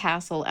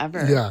castle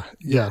ever.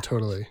 Yeah,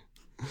 totally.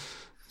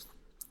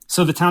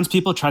 So the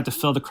townspeople tried to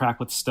fill the crack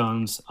with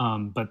stones,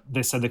 but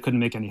they said they couldn't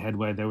make any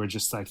headway. They were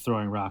just like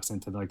throwing rocks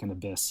into like an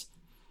abyss.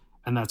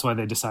 And that's why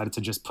they decided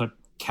to just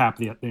cap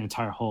the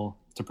entire hole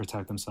to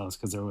protect themselves,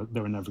 because they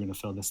were never going to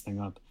fill this thing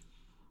up.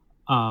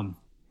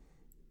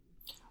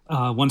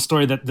 One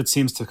story that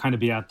seems to kind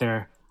of be out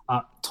there,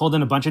 told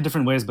in a bunch of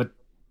different ways, but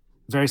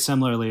very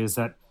similarly, is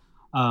that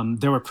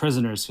there were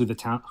prisoners who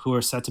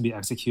were set to be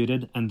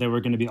executed, and they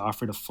were going to be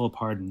offered a full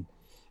pardon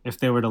if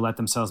they were to let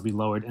themselves be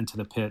lowered into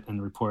the pit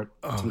and report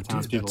to the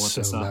townspeople what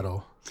they saw.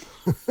 Metal.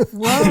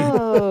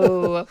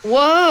 Whoa.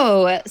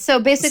 So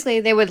basically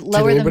they would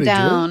lower them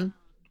down.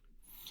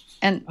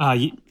 And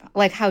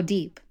like how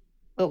deep?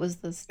 What was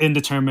this?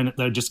 Indeterminate.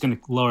 They're just going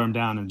to lower them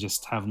down and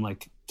just have them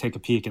like take a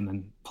peek and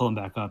then pull them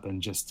back up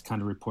and just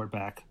kind of report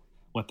back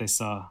what they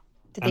saw.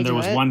 And there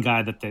was one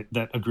guy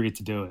that agreed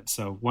to do it.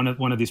 So one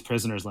of these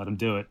prisoners let him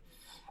do it.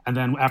 And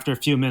then after a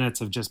few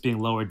minutes of just being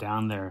lowered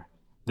down there,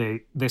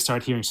 they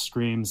start hearing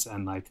screams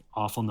and like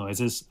awful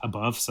noises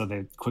above, so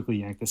they quickly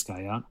yank this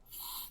guy out.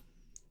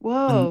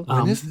 Whoa! And,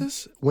 when is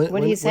this? What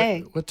did he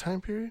say? What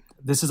time period?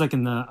 This is like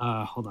in the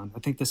hold on, I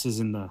think this is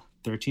in the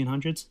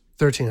 1300s.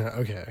 1300.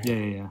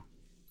 Okay.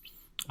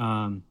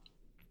 Yeah.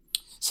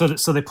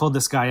 So they pulled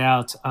this guy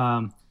out,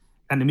 and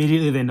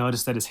immediately they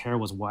noticed that his hair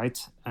was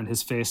white and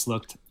his face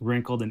looked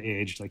wrinkled and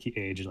aged, like he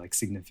aged like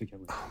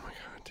significantly. Oh my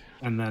god! Dude.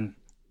 And then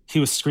he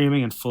was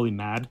screaming and fully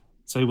mad.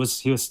 So he was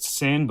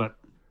sane, but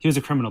he was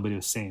a criminal, but he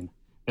was sane.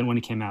 Then when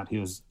he came out, he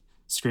was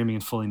screaming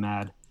and fully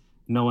mad.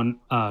 No one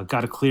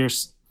got a clear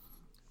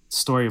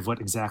story of what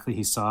exactly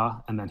he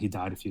saw, and then he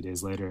died a few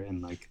days later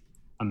in like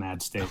a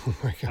mad state. Oh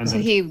my god! So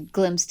he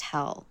glimpsed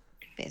hell.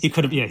 Basically. He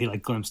could have, he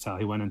like glimpsed hell.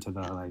 He went into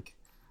the like.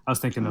 I was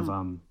thinking of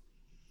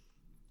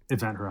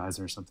Event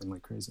Horizon or something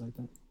like crazy like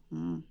that.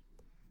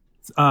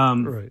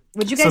 Right.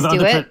 Would you guys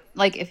do it?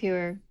 Like if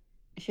you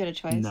had a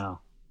choice? No.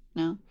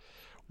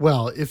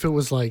 Well, if it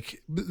was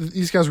like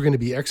these guys were going to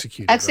be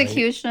executed,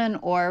 execution,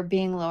 right? Or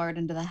being lowered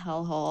into the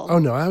hellhole. Oh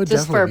no, I would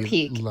just definitely for a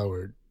peak.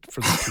 Lowered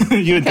for the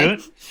peak. You would do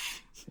it?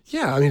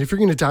 Yeah, I mean, if you're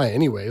going to die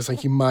anyways,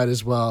 like you might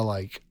as well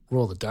like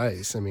roll the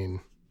dice. I mean,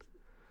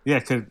 yeah,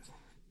 could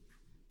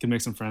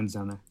make some friends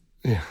down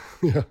there.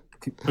 Yeah.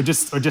 Or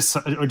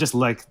just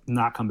like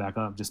not come back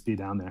up, just be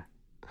down there.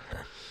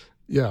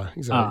 Yeah,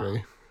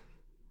 exactly.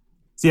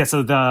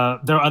 So the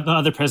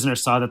other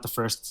prisoners saw that the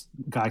first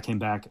guy came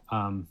back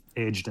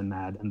aged and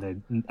mad,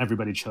 and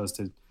everybody chose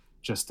to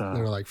just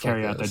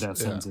carry out their death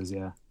sentences.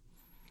 Yeah.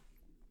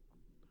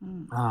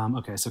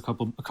 Okay, so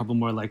a couple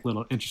more like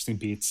little interesting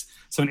beats.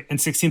 So in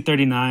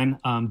 1639,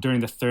 during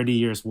the 30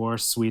 Years' War,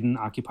 Sweden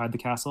occupied the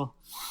castle,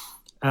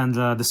 and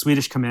the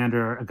Swedish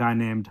commander, a guy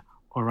named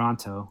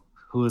Oranto,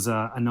 who was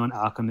a known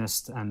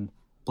alchemist and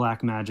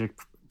black magic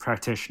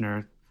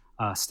practitioner,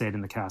 stayed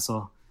in the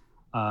castle,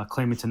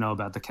 claiming to know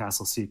about the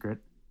castle secret.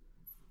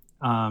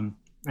 And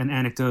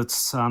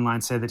anecdotes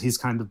online say that he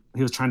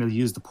was trying to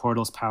use the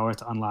portal's power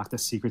to unlock the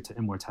secret to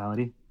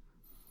immortality.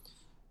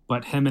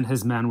 But him and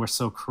his men were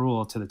so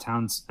cruel to the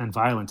towns and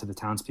violent to the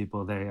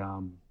townspeople.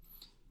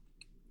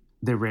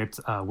 They raped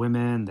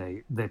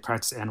women. They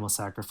practiced animal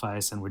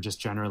sacrifice and were just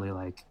generally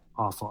like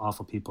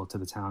awful people to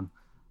the town.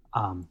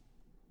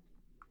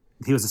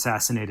 He was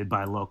assassinated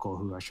by a local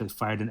who actually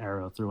fired an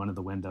arrow through one of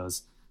the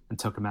windows and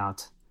took him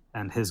out.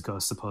 And his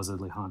ghost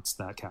supposedly haunts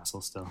that castle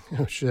still.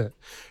 Oh shit!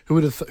 Who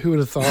would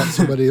have thought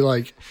somebody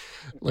like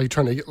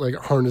trying to like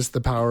harness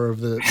the power of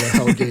the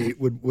Hell Gate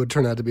would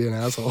turn out to be an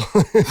asshole?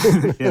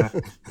 Yeah.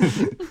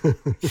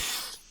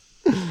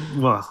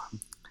 Well,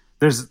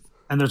 there's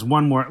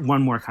one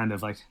more kind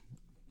of like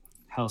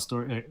hell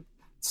story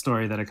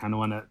that I kind of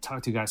want to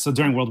talk to you guys. So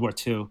during World War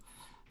II,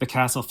 the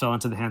castle fell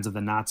into the hands of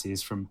the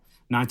Nazis from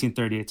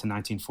 1938 to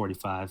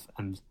 1945,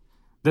 and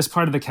this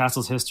part of the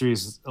castle's history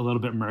is a little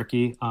bit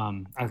murky.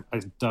 I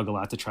dug a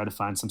lot to try to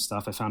find some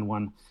stuff. I found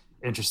one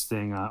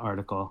interesting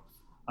article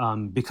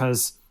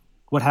because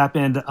what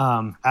happened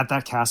at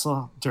that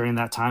castle during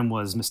that time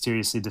was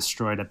mysteriously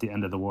destroyed at the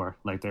end of the war.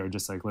 Like they were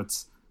just like,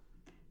 let's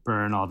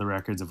burn all the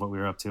records of what we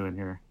were up to in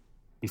here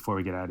before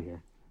we get out of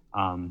here.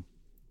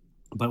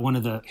 But one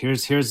of the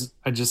here's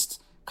I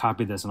just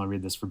copied this and I'll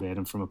read this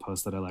verbatim from a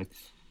post that I liked.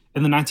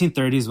 In the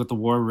 1930s, with the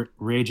war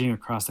raging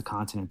across the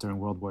continent during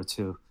World War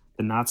II,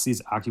 the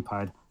Nazis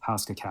occupied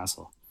Hauska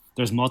Castle.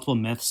 There's multiple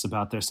myths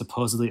about their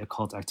supposedly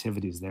occult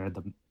activities there.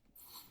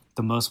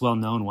 The most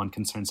well-known one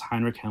concerns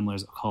Heinrich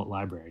Himmler's occult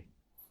library.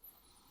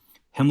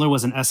 Himmler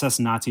was an SS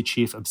Nazi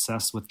chief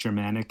obsessed with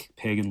Germanic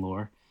pagan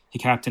lore. He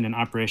captained an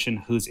operation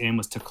whose aim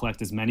was to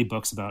collect as many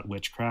books about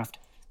witchcraft,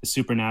 the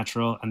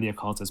supernatural, and the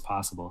occult as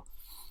possible.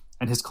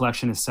 And his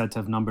collection is said to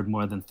have numbered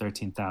more than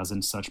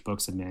 13,000 such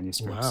books and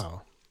manuscripts.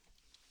 Wow.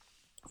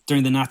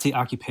 During the Nazi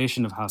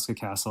occupation of Hauska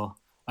Castle,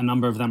 a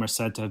number of them are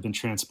said to have been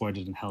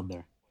transported and held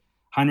there.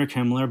 Heinrich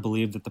Himmler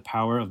believed that the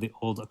power of the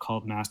old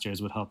occult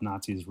masters would help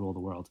Nazis rule the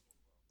world.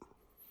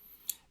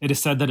 It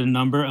is said that a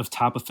number of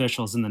top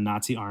officials in the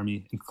Nazi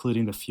army,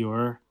 including the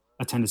Fuhrer,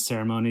 attended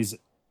ceremonies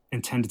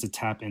intended to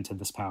tap into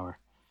this power.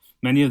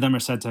 Many of them are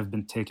said to have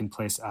been taken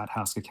place at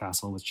Hauska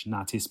Castle, which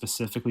Nazis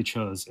specifically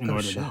chose in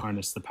order to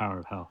harness the power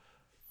of hell.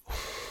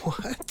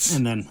 What?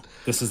 And then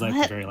this is like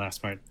the very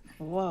last part.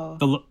 Whoa.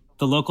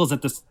 The locals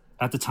at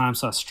the time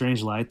saw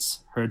strange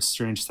lights, heard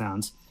strange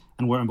sounds,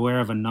 and were aware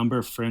of a number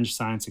of fringe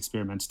science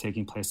experiments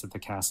taking place at the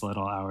castle at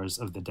all hours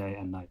of the day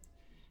and night.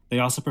 They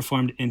also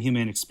performed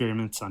inhumane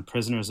experiments on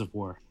prisoners of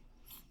war.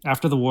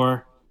 After the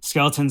war,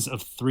 skeletons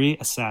of 3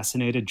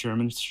 assassinated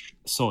German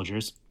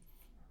soldiers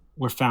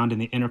were found in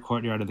the inner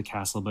courtyard of the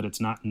castle, but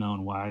it's not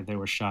known why they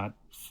were shot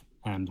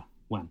and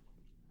when.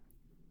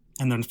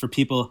 And then for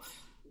people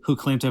who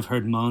claim to have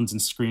heard moans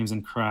and screams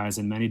and cries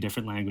in many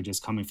different languages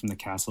coming from the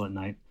castle at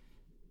night,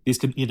 these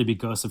could either be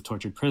ghosts of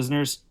tortured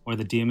prisoners or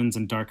the demons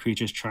and dark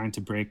creatures trying to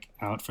break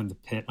out from the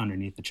pit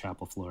underneath the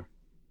chapel floor.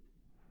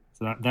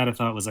 So that I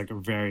thought was like a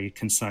very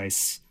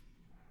concise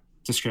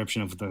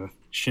description of the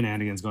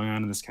shenanigans going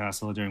on in this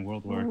castle during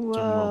World War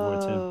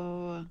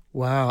II.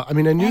 Wow. I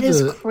mean, I knew that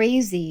is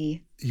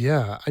crazy.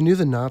 Yeah, I knew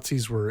the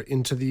Nazis were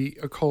into the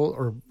occult,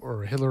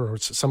 or Hitler, or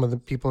some of the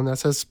people in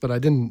SS, but I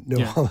didn't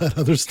know all that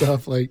other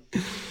stuff. Like,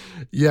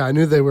 yeah, I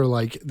knew they were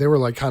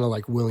kind of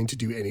like willing to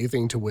do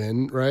anything to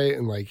win, right?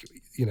 And like,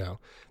 you know,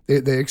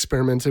 they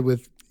experimented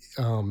with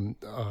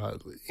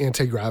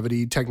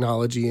anti-gravity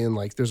technology, and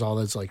like there's all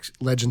those like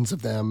legends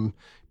of them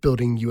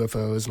building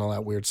UFOs and all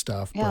that weird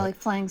stuff. Yeah, like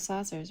flying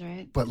saucers,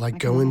 right? But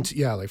like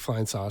like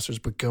flying saucers,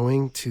 but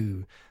going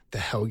to the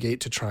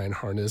Hellgate to try and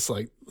harness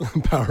like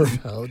power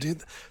of hell,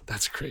 dude,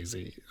 that's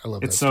crazy. I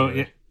love that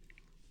story.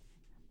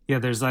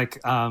 There's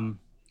like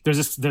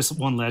there's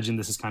one legend,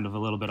 this is kind of a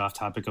little bit off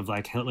topic, of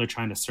like Hitler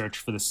trying to search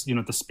for this, you know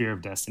what the Spear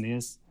of Destiny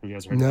is? Have you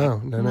guys heard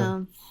of that?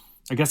 No.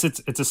 I guess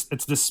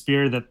it's the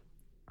spear that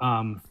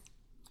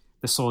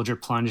the soldier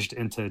plunged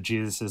into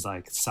Jesus's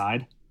like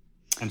side,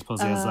 and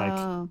supposedly has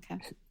like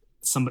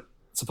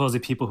supposedly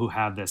people who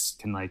have this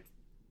can like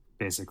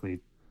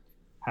basically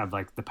have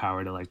like the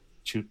power to like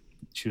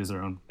choose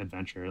their own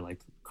adventure, like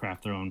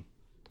craft their own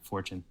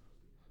fortune.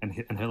 And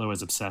Hitler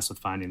was obsessed with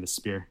finding the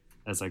spear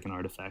as like an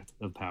artifact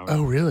of power.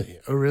 Oh really?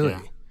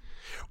 Yeah.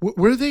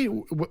 Were they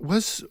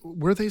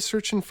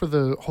searching for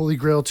the Holy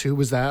Grail too?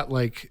 Was that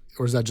like,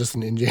 or is that just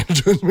an Indiana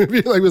Jones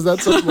movie? Like, was that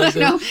something like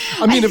that?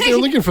 I mean, if they're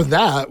looking for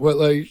that, what,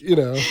 like, you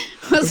know,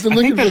 if they're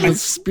looking for the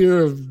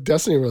Spear of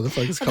Destiny, what the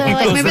fuck is called?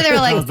 Like, maybe they were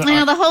like, you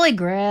know, the Holy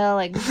Grail.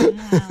 Like,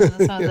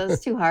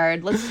 that's too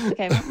hard. Let's find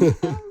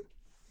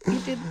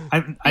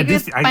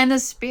the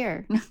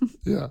spear.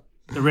 Yeah.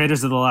 The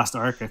Raiders of the Lost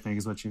Ark, I think,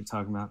 is what you're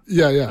talking about.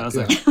 Yeah. That was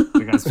like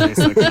the guy's face.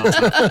 Like,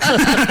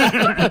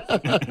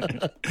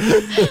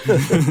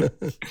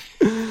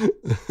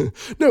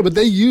 no, but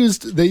they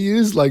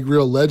used like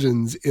real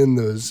legends in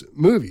those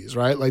movies,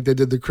 right? Like they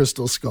did the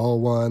Crystal Skull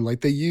one.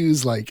 Like they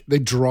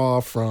draw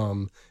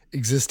from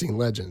existing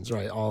legends,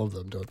 right? All of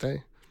them, don't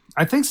they?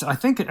 I think so. I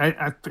think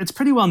it's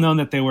pretty well known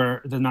that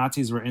the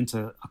Nazis were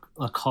into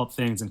occult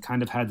things and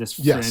kind of had this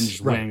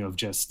fringe wing of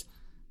just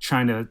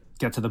trying to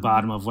get to the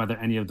bottom of whether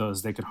any of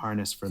those they could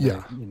harness for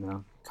their,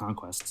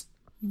 conquests.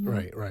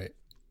 Right.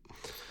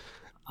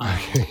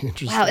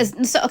 Interesting. Wow.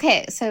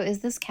 So is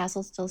this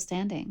castle still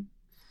standing?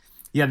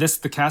 Yeah,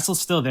 the castle's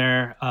still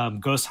there.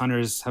 Ghost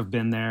hunters have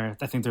been there.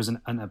 I think there's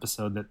an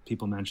episode that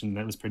people mentioned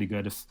that was pretty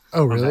good.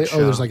 Oh, really?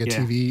 Oh, there's like a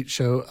TV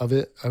show of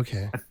it?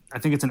 Okay. I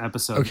think it's an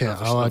episode. Okay.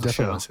 I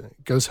definitely want to see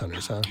it. Ghost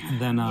hunters, huh? And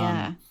then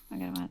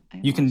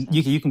you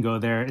can go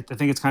there. I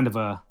think it's kind of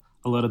a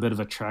little bit of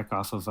a trek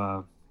off of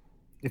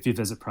if you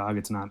visit Prague,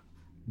 it's not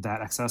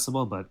that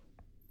accessible, but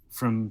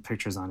from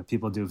pictures on it,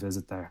 people do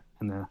visit there,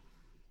 and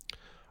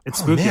it's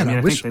spooky. Man,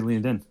 I think they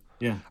leaned in.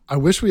 Yeah, I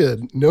wish we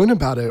had known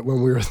about it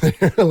when we were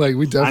there. Like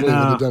we definitely would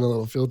have done a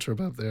little field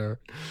trip up there.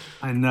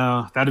 I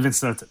know that would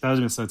have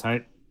been so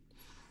tight.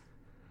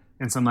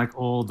 And some like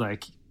old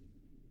like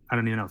I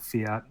don't even know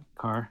Fiat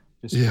car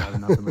just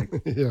driving up and like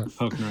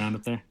poking around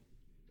up there.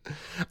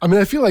 I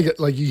mean, I feel like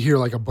you hear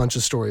like a bunch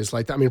of stories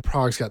like that. I mean,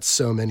 Prague's got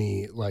so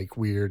many like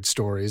weird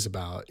stories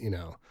about, you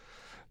know,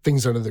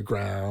 things under the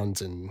ground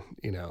and,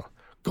 you know,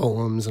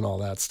 golems and all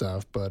that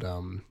stuff. But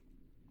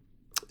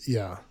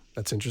yeah,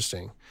 that's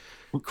interesting.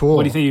 Cool.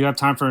 What do you think? You got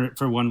time for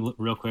one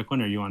real quick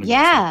one, or you want to?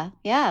 Yeah.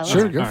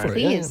 Sure, go for it.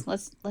 Please, yeah.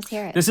 let's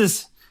hear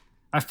it.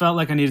 I felt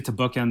like I needed to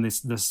bookend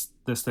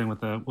this thing with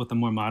the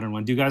more modern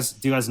one. Do you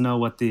guys know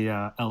what the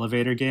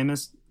elevator game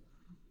is?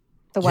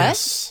 The what?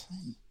 Yes.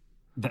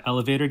 The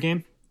elevator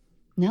game?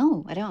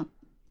 No, I don't.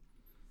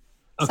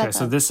 Okay,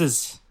 so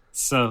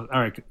all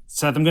right,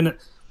 Seth,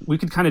 we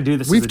could kind of do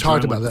this. We've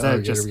talked about the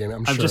elevator game,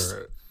 I'm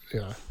sure.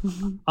 Yeah.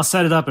 I'll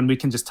set it up and we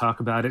can just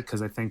talk about it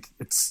because I think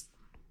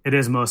it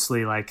is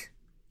mostly like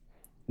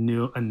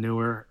a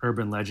newer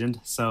urban legend.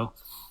 So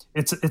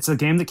it's a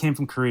game that came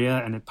from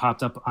Korea and it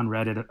popped up on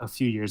Reddit a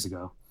few years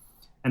ago.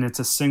 And it's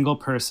a single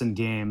person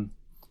game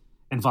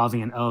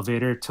involving an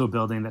elevator to a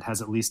building that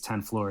has at least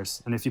 10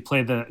 floors. And if you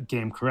play the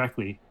game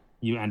correctly,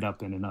 you end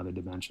up in another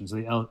dimension.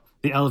 So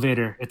the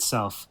elevator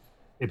itself,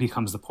 it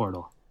becomes the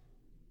portal.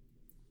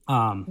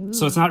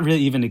 So it's not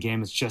really even a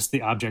game. It's just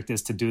the object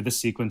is to do the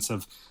sequence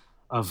of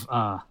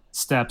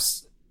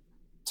steps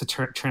to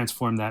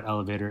transform that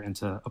elevator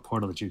into a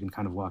portal that you can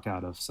kind of walk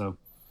out of. So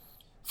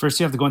first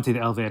you have to go into the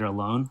elevator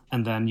alone,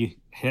 and then you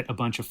hit a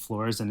bunch of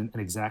floors in an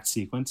exact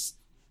sequence.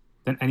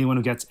 Then anyone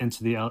who gets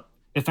into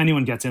if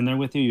anyone gets in there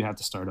with you, you have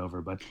to start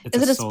over. But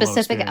is it a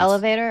specific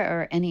elevator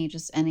or any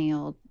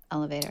old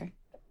elevator?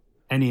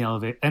 Any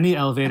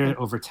elevator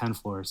over 10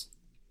 floors.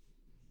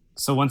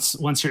 So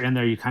once you're in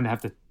there, you kind of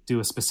have to do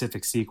a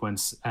specific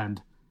sequence,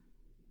 and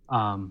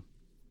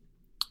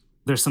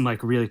there's some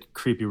like really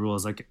creepy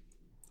rules, like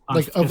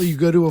you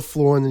go to a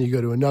floor and then you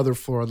go to another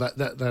floor.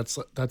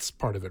 That's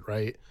part of it,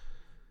 right?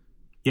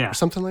 Yeah, or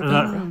something like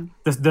that. Right?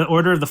 The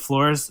order of the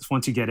floors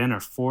once you get in are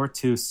 4,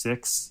 2,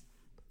 6,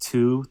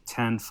 2,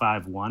 10,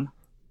 5, 1.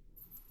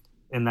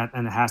 And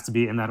it has to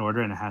be in that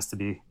order, and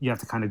you have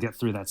to kind of get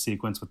through that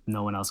sequence with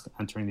no one else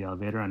entering the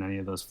elevator on any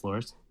of those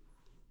floors.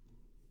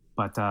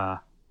 But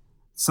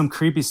some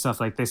creepy stuff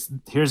like this.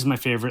 Here's my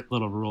favorite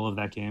little rule of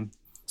that game.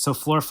 So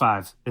floor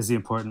 5 is the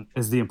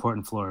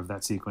important floor of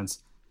that sequence.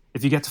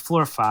 If you get to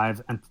floor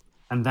 5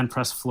 and then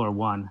press floor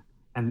 1,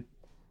 and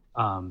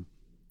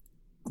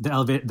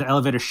the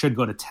elevator should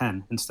go to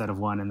 10 instead of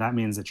 1, and that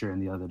means that you're in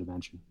the other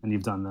dimension, and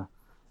you're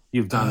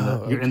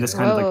in this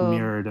kind of like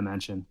mirror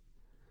dimension.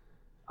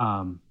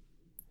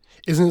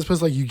 Isn't it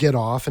supposed like you get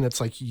off and it's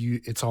like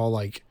it's all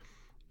like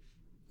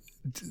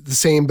the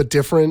same but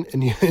different,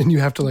 and you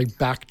have to like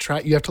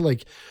backtrack. You have to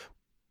like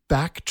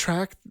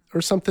backtrack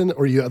or something,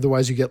 or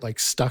otherwise you get like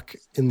stuck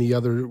in the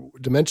other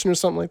dimension or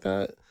something like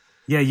that.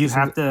 Yeah,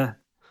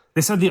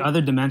 they said the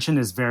other dimension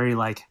is very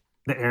like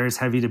the air is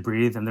heavy to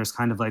breathe, and there's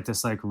kind of like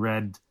this like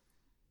red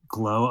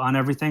glow on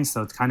everything.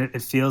 So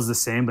it feels the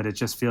same, but it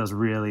just feels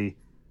really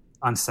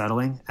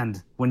unsettling.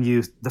 And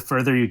the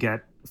further you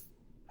get,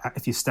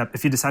 if you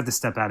decide to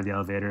step out of the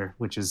elevator,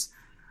 which is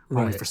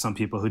only for some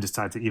people who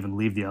decide to even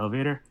leave the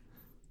elevator,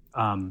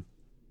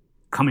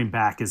 coming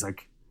back is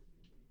like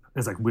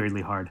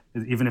weirdly hard.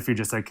 Even if you're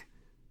just like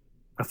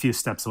a few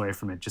steps away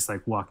from it, just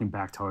like walking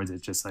back towards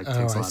it just like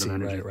takes a lot of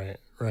energy.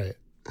 Right.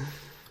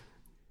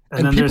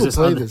 And then people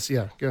play this.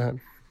 Yeah, go ahead.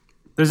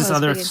 There's this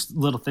other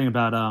little thing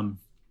about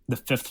the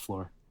 5th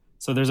floor.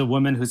 So there's a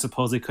woman who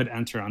supposedly could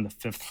enter on the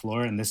 5th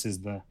floor, and this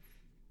is the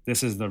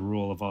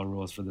rule of all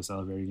rules for this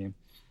elevator game.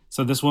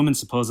 So this woman's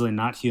supposedly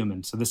not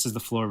human. So this is the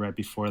floor right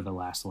before the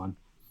last one,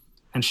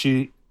 and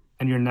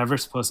you're never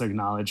supposed to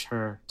acknowledge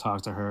her,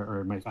 talk to her,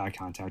 or make eye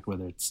contact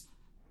with her. It's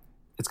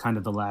kind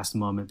of the last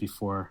moment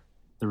before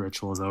the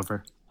ritual is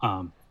over.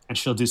 And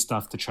she'll do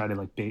stuff to try to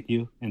like bait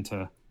you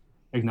into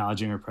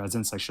acknowledging her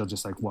presence. Like she'll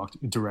just like walk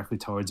directly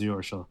towards you,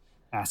 or she'll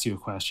ask you a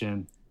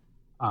question,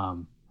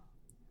 and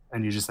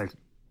you're just like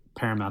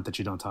paramount that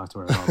you don't talk to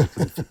her at all,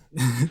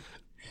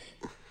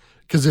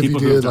 because if you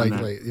do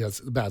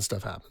bad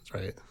stuff happens,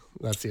 right?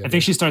 That's the idea. I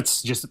think she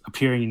starts just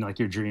appearing in like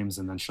your dreams,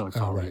 and then she'll like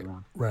follow you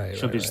around. Right.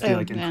 She'll just be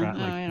like in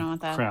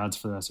crowds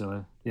for the rest of her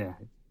life. Yeah.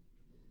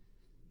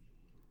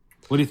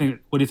 What do you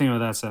think about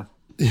that, Seth?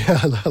 Yeah,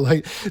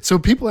 like so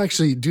people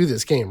actually do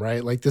this game,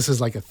 right? Like this is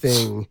like a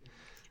thing.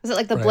 Is it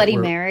like the Bloody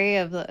Mary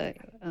of the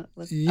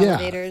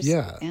elevators?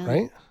 Yeah,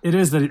 right. It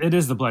is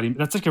the Bloody.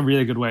 That's like a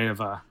really good way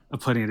of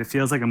putting it. It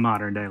feels like a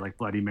modern day like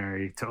Bloody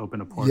Mary to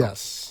open a portal.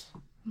 Yes.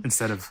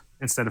 Instead of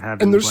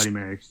having the Bloody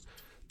Mary.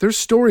 There's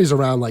stories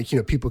around like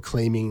people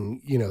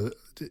claiming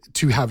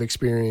to have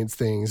experienced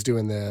things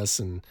doing this,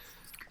 and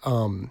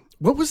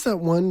what was that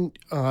one?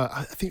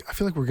 I feel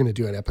like we're going to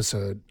do an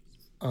episode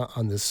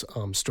on this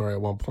story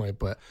at one point.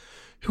 But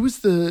who was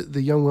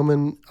the young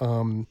woman?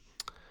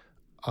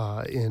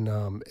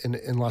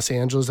 In Los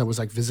Angeles that was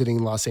like visiting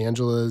Los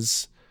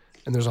Angeles,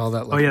 and there's all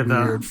that like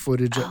weird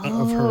footage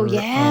of her.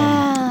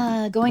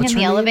 Going in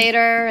the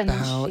elevator and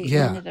then she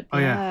ended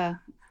up.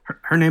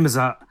 Her name is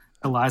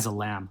Eliza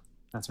Lamb.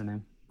 That's her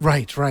name.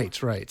 Right.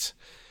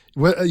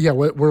 There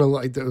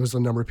was a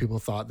number of people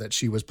thought that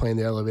she was playing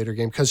the elevator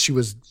game because she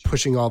was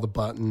pushing all the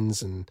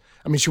buttons, and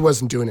I mean she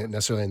wasn't doing it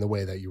necessarily in the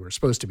way that you were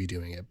supposed to be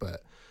doing it,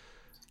 but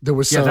there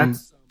was some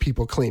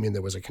people claiming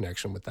there was a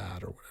connection with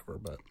that or whatever,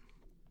 but.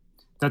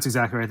 That's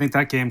exactly right. I think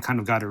that game kind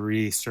of got a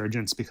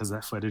resurgence because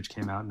that footage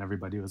came out and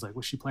everybody was like,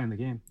 was she playing the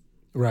game?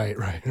 Right.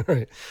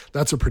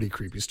 That's a pretty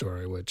creepy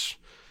story, which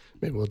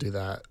maybe we'll do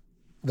that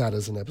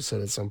as an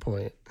episode at some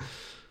point.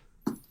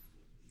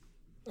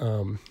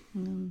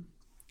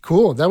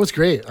 Cool. That was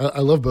great. I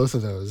love both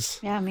of those.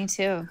 Yeah, me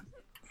too.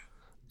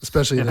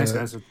 Especially the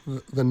Nazi.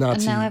 And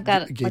now I've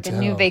got like a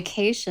new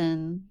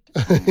vacation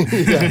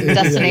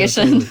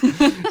destination.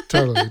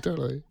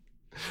 Totally.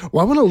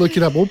 Well, I want to look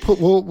it up.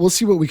 We'll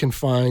see what we can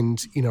find.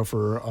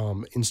 For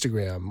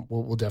Instagram,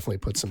 we'll definitely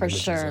put some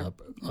images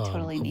up.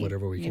 Totally of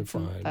whatever we can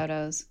find.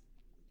 Photos.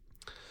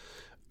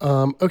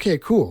 Okay,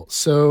 cool.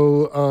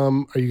 So,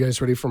 are you guys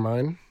ready for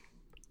mine?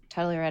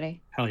 Totally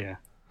ready. Hell yeah.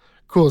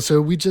 Cool.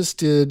 So we just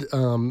did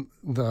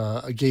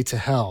the Gate to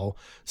Hell.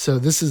 So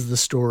this is the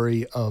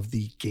story of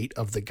the Gate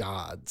of the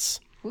Gods.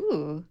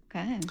 Ooh,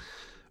 okay.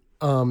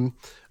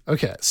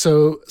 Okay.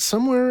 So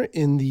somewhere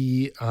in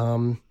the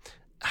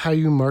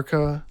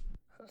Hayumarca,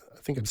 I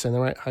think I'm saying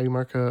that right,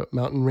 Hayumarca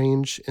mountain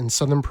range in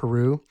southern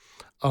Peru,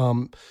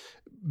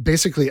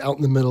 basically out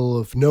in the middle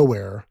of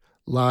nowhere,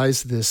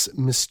 lies this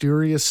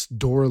mysterious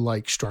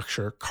door-like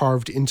structure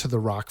carved into the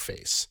rock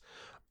face.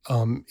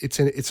 It's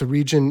in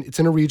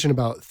a region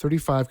about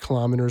 35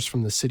 kilometers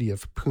from the city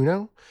of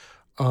Puno,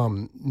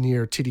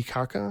 near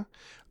Titicaca,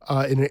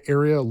 in an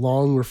area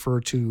long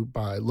referred to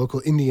by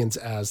local Indians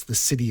as the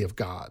City of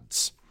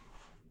Gods.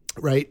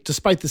 Right?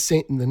 Despite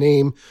the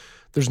name,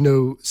 there's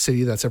no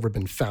city that's ever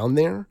been found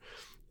there.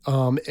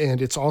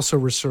 And it's also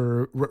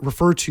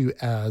referred to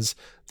as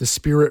the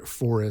Spirit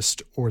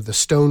Forest or the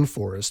Stone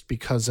Forest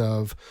because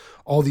of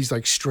all these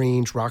like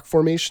strange rock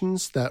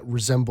formations that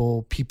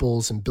resemble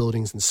peoples and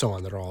buildings and so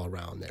on that are all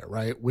around there,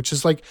 right? Which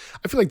is like,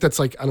 I feel like that's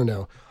like, I don't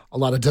know, a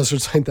lot of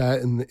deserts like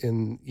that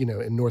in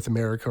North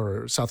America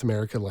or South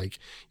America, like,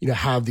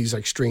 have these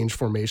like strange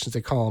formations.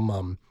 They call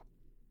them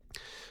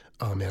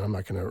oh man, I'm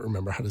not going to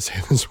remember how to say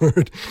this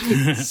word.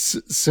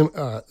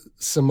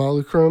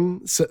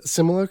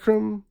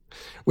 Simulacrum,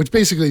 which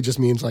basically just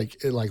means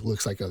like it like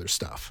looks like other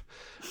stuff.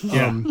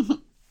 Yeah.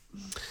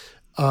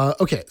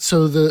 Okay,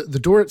 so the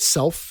door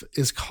itself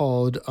is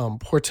called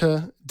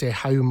Porta de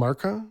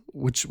Hayumarca,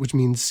 which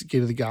means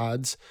Gate of the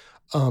Gods.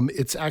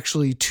 It's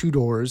actually 2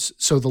 doors.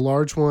 So the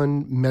large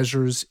one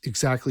measures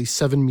exactly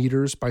 7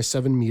 meters by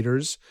 7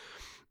 meters.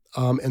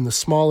 And the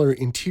smaller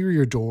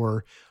interior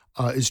door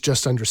is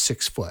just under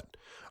 6 foot.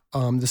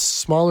 The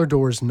smaller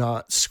door is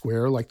not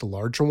square like the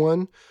larger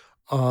one.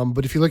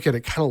 But if you look at it,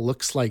 it kind of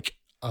looks like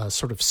a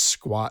sort of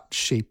squat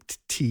shaped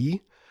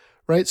T,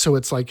 right? So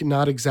it's like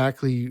not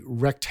exactly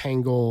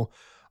rectangle.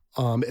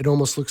 It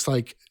almost looks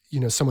like,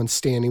 someone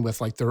standing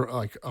with like they're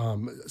like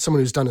someone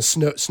who's done a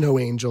snow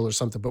angel or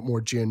something, but more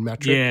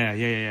geometric.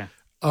 Yeah.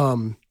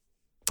 And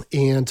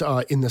in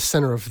the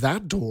center of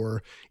that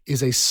door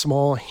is a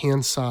small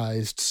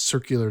hand-sized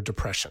circular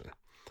depression.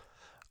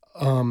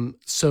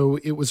 So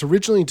it was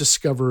originally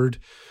discovered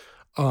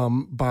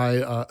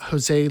by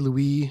Jose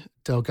Luis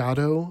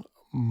Delgado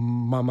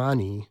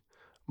Mamani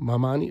in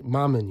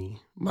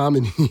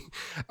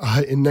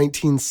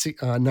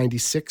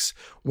 1996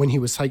 when he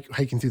was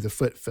hiking through the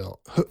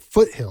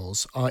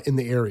foothills in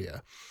the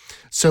area.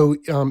 So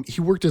he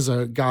worked as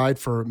a guide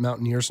for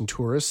mountaineers and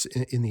tourists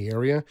in the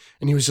area,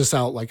 and he was just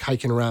out like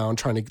hiking around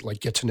trying to like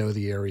get to know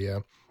the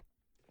area.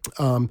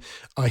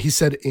 He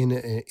said in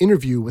an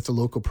interview with the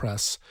local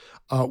press,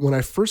 when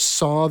I first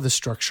saw the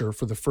structure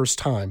for the first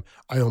time,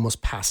 I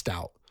almost passed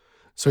out.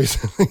 So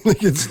he's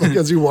like, it's like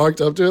as he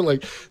walked up to it,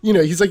 like,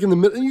 he's like in the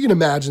middle, you can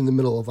imagine in the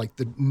middle of like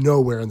the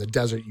nowhere in the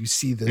desert, you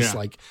see this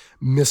like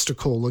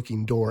mystical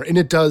looking door. And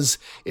it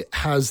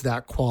has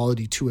that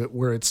quality to it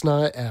where it's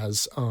not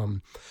as,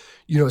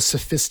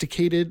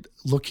 sophisticated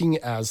looking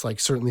as like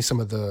certainly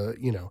some of the,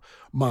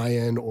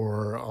 Mayan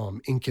or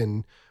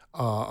Incan,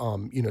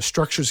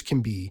 structures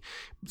can be.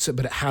 So,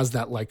 but it has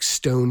that like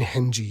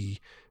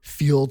Stonehenge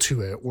feel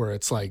to it where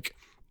it's like,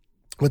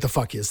 what the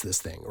fuck is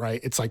this thing, right?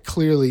 It's like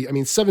clearly,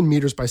 7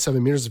 meters by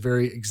 7 meters is a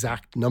very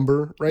exact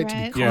number, right?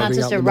 To be not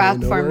just a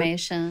rock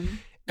formation.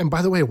 And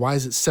by the way, why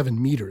is it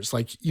 7 meters?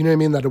 Like, you know what I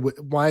mean?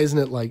 Why isn't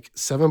it like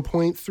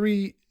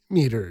 7.3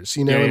 meters?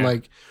 And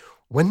like,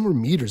 when were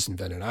meters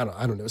invented?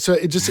 I don't know. So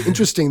it's just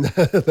interesting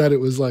that it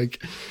was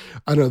like,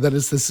 I don't know, that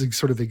is this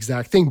sort of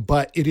exact thing,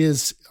 but it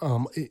is,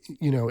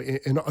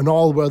 in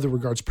all other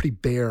regards, pretty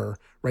bare,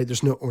 right?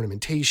 There's no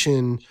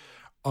ornamentation.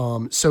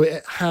 So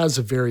it has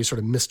a very sort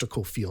of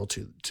mystical feel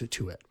to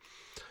it.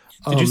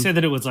 Did you say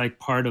that it was like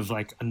part of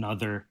like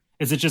another?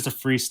 Is it just a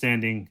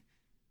freestanding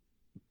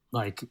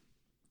like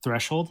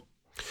threshold?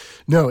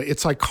 No,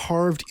 it's like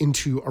carved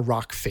into a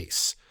rock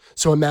face.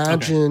 So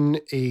imagine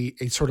a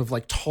sort of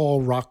like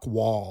tall rock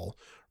wall,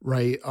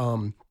 right?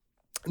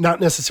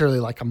 Not necessarily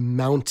like a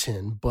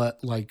mountain,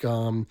 but like,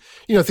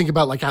 think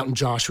about like out in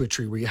Joshua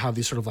Tree where you have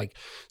these sort of like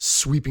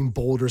sweeping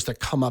boulders that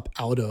come up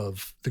out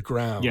of the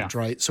ground,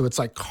 right? So it's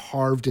like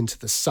carved into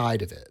the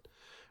side of it,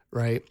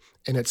 right?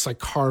 And it's like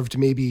carved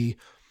maybe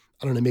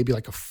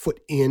like a foot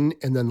in,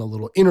 and then the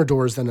little inner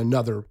doors, then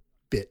another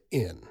bit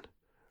in,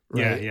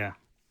 right? Yeah.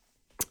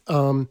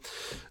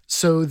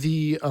 So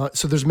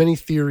there's many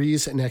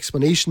theories and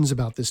explanations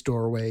about this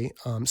doorway.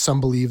 Some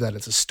believe that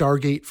it's a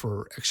stargate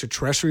for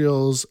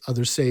extraterrestrials.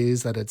 Others say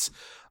that it's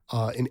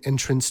an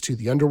entrance to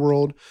the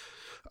underworld.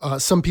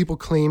 Some people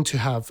claim to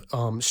have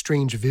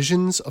strange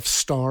visions of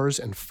stars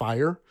and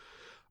fire.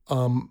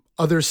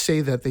 Others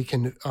say that they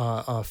can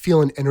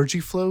feel an energy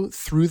flow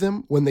through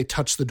them when they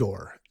touch the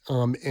door,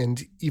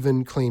 and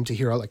even claim to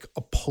hear like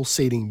a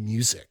pulsating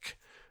music,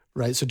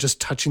 right? So just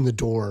touching the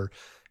door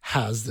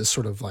has this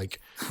sort of like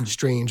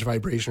strange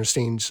vibration or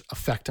strange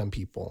effect on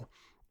people.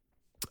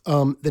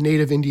 The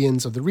native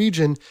Indians of the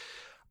region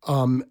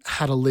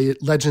had a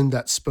legend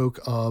that spoke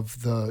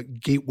of the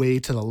gateway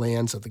to the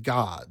lands of the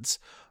gods.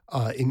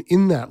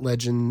 In that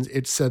legend,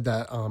 it said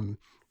that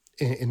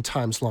in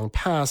times long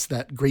past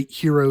that great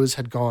heroes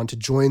had gone to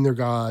join their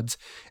gods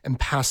and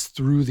pass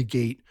through the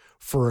gate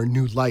for a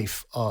new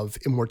life of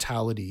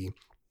immortality.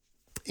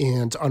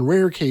 And on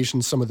rare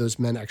occasions, some of those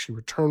men actually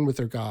returned with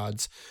their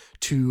gods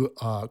to,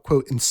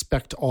 quote,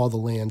 inspect all the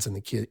lands in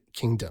the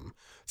kingdom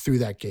through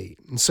that gate.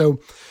 And so,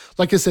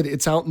 like I said,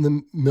 it's out in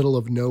the middle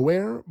of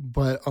nowhere,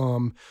 but,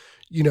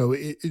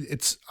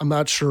 it's, I'm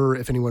not sure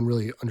if anyone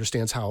really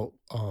understands how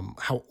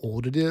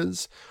old it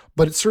is,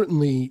 but it's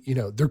certainly,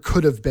 there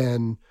could have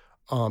been,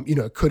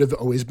 it could have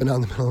always been out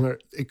in the middle.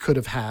 It could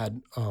have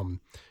had,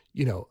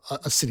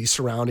 a city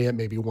surrounding it,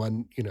 maybe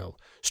one,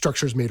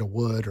 structures made of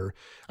wood, or,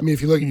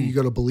 if you look, you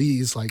go to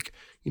Belize, like,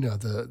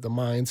 the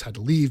Mayans had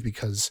to leave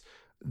because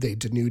they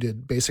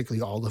denuded basically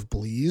all of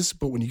Belize.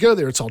 But when you go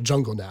there, it's all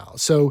jungle now.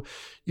 So,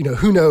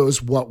 who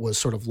knows what was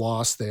sort of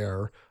lost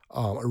there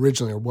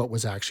originally or what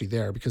was actually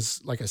there, because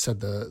like I said,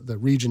 the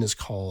region is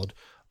called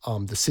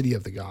the City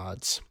of the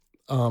Gods.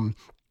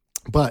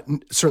 But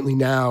certainly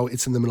now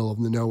it's in the middle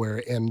of the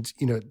nowhere, and,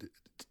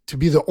 to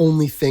be the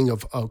only thing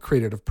of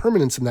creative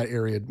permanence in that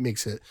area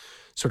makes it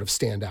sort of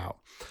stand out.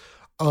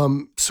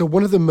 So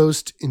one of the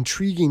most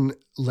intriguing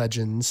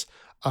legends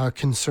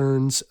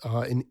concerns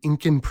an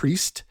Incan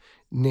priest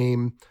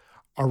named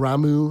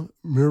Aramu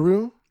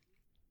Muru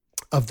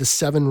of the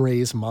Seven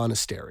Rays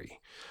Monastery.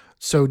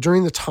 So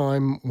during the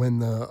time when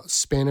the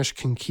Spanish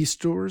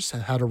conquistadors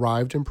had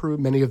arrived in Peru,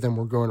 many of them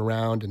were going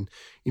around and,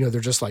 they're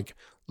just like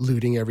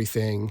looting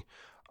everything,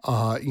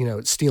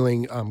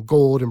 stealing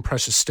gold and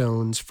precious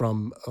stones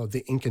from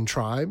the Incan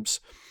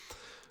tribes.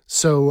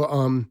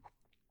 So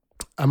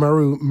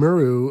Amaru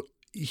Muru,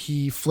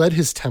 he fled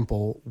his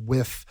temple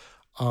with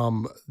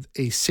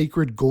a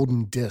sacred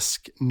golden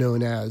disc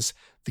known as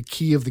the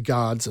Key of the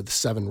Gods of the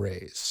Seven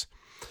Rays.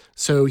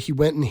 So he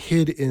went and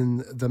hid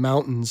in the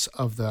mountains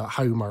of the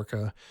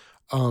Hayumarca.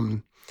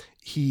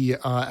 He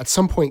at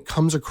some point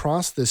comes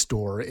across this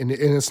door, and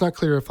it's not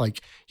clear if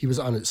like he was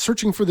on it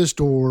searching for this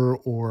door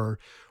or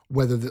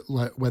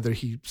whether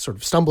he sort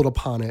of stumbled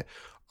upon it.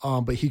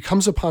 But he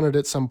comes upon it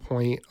at some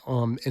point,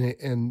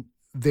 and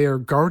there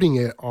guarding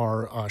it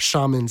are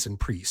shamans and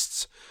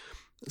priests.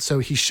 So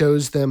he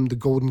shows them the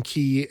golden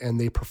key, and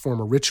they perform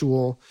a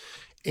ritual.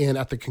 And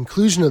at the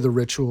conclusion of the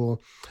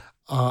ritual,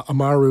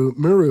 Amaru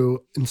Muru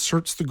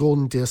inserts the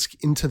golden disc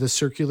into the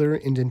circular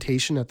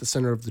indentation at the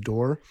center of the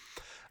door,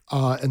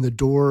 and the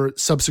door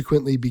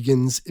subsequently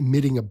begins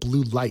emitting a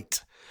blue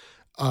light.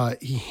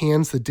 He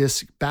hands the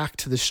disc back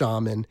to the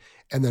shaman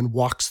and then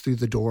walks through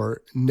the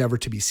door, never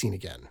to be seen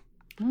again.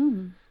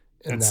 Mm.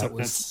 And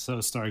that's so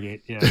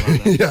Stargate. Yeah, I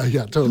love that.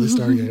 yeah, totally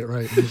Stargate,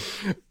 right?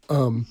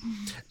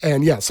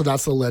 So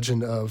that's the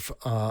legend of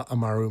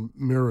Amaru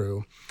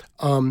Muru.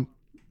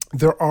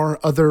 There are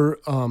other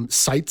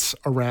sites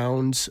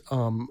around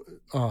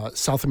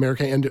South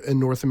America and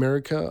North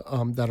America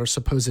that are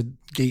supposed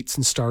gates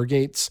and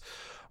stargates.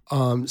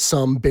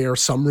 Some bear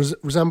some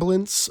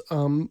resemblance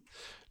to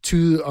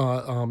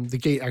the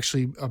gate.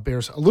 Actually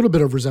bears a little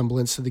bit of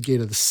resemblance to the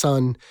Gate of the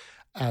Sun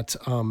at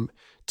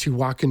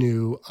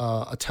Tiwakanu,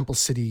 a temple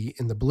city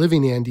in the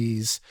Bolivian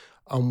Andes,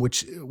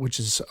 which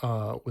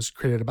was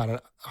created about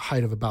a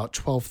height of about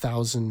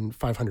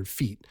 12,500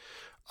 feet.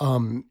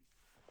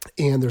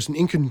 And there's an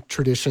Incan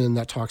tradition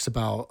that talks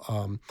about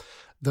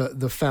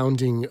the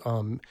founding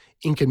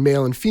Incan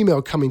male and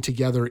female coming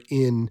together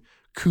in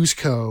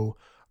Cusco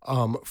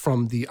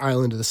from the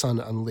island of the sun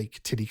on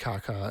Lake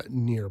Titicaca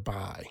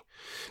nearby.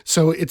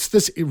 So it's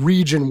this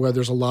region where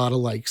there's a lot of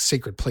like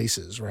sacred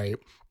places, right?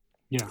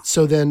 Yeah.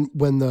 So then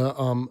when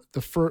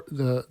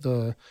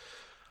the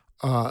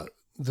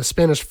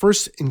Spanish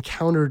first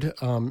encountered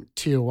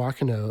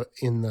Tiwakanu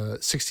in the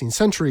 16th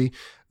century,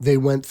 they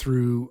went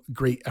through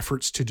great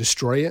efforts to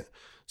destroy it.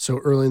 So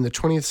early in the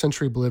 20th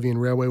century, Bolivian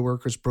railway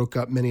workers broke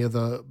up many of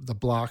the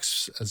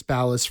blocks as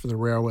ballast for the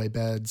railway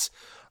beds.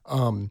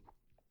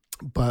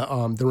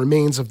 But the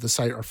remains of the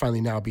site are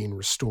finally now being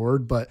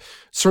restored. But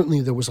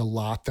certainly there was a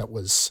lot that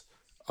was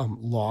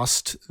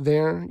lost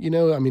there.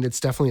 I mean, it's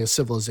definitely a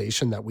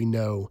civilization that we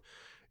know,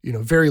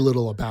 very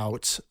little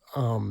about.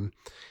 But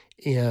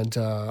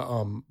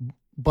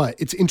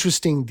it's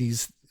interesting,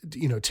 these,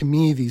 to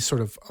me, these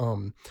sort of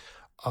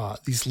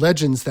these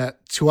legends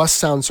that to us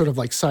sound sort of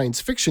like science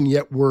fiction,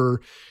 yet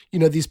were,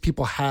 these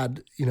people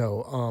had,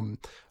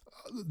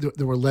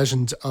 there were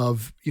legends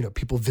of,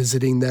 people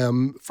visiting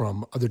them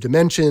from other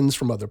dimensions,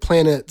 from other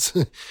planets,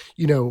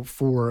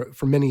 for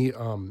many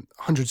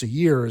hundreds of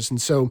years.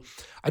 And so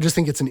I just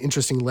think it's an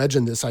interesting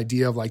legend, this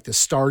idea of like the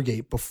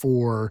Stargate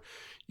before,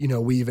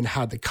 we even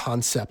had the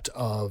concept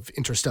of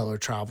interstellar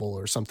travel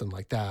or something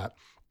like that.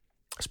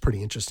 It's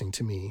pretty interesting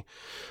to me.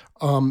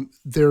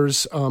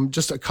 There's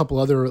just a couple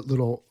other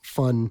little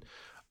fun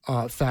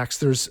facts.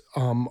 There's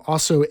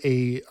also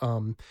a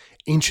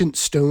ancient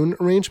stone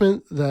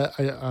arrangement that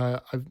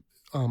I've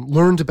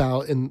learned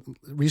about in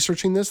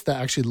researching this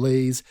that actually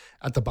lays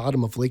at the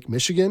bottom of Lake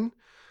Michigan.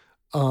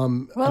 I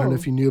don't know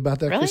if you knew about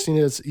that, really?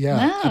 Christina.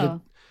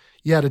 No.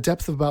 At a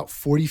depth of about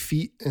 40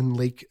 feet in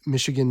Lake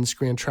Michigan's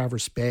Grand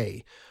Traverse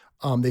Bay.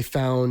 They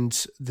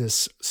found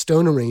this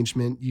stone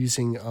arrangement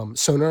using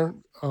sonar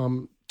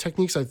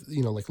techniques,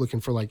 like looking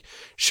for like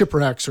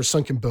shipwrecks or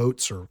sunken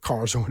boats or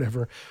cars or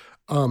whatever.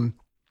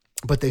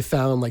 But they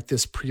found like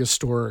this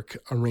prehistoric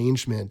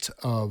arrangement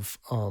of,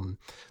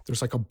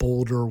 there's like a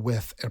boulder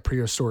with a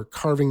prehistoric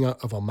carving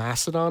of a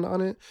mastodon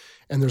on it.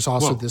 And there's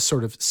also this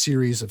sort of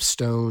series of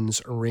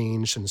stones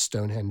arranged in a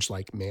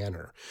Stonehenge-like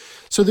manner.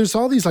 So there's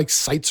all these like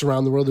sites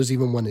around the world. There's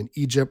even one in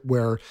Egypt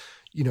where,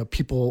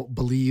 people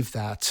believe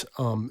that,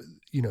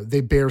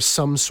 they bear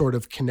some sort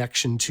of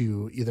connection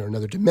to either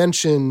another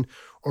dimension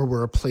or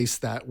were a place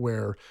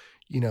where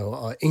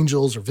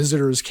angels or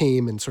visitors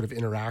came and sort of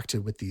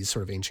interacted with these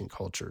sort of ancient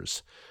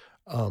cultures.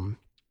 And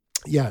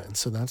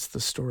so that's the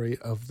story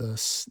of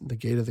the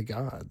Gate of the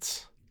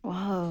Gods.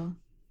 Wow.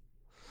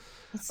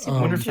 That's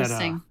super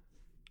interesting.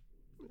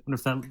 I wonder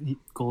if that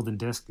golden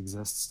disc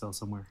exists still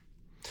somewhere.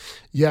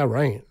 Yeah,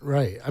 right.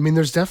 I mean,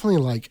 there's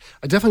definitely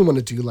I definitely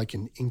want to do like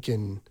an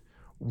Incan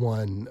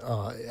one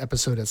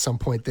episode at some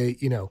point. They,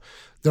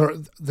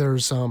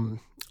 there's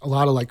a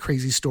lot of like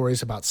crazy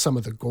stories about some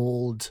of the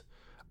gold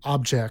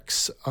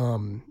objects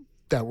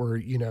that were,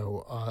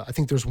 I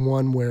think there's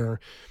one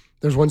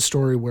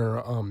story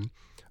where I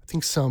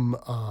think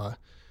a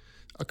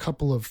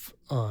couple of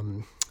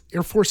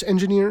Air Force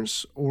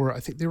engineers, or I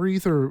think they were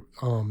either,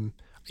 I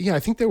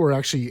think they were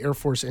actually Air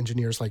Force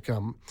engineers, like,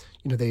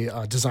 they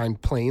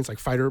designed planes, like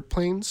fighter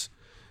planes.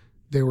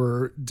 They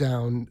were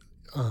down,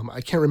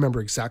 I can't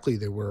remember exactly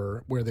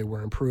where they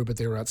were in Peru, but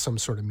they were at some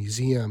sort of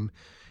museum,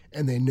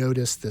 and they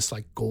noticed this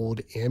like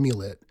gold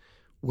amulet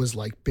was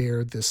like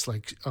bared this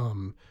like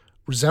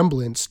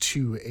resemblance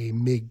to a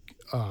MiG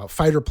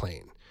fighter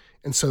plane.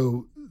 And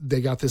so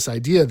they got this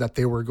idea that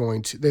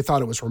they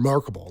thought it was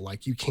remarkable.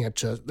 Like, you can't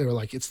they were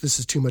like, this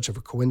is too much of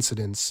a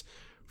coincidence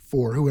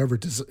for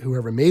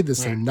whoever made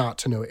this thing not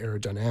to know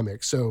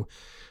aerodynamics. So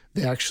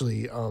they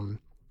actually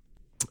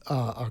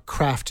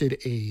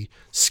crafted a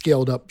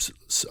scaled up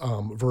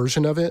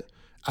version of it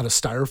out of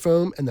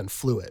styrofoam and then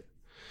flew it.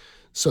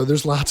 So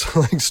there's lots of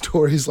like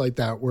stories like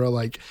that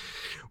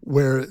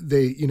where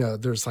they,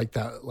 there's like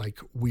that like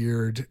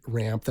weird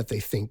ramp that they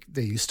think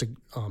they used to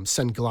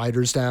send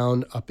gliders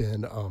down up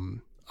in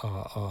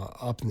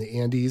the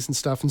Andes and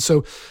stuff. And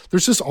so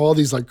there's just all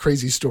these like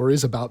crazy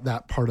stories about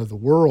that part of the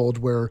world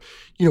where,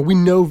 we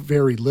know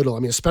very little. I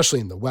mean, especially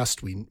in the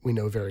West, we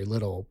know very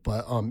little,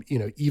 but,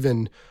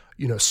 even,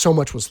 so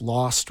much was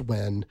lost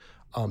when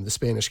the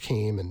Spanish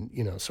came,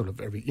 and, sort of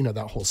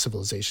that whole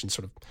civilization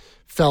sort of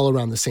fell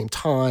around the same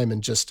time,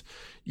 and just,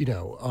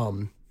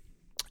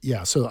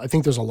 so I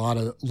think there's a lot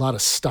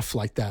of stuff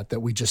like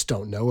that we just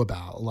don't know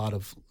about, a lot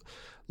of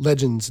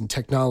legends and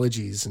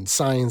technologies and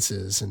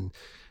sciences and,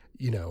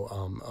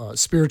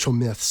 spiritual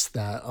myths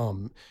that,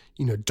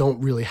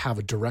 don't really have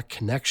a direct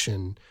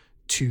connection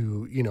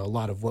to, a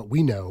lot of what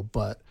we know,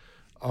 but,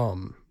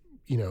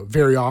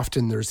 very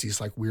often there's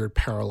these like weird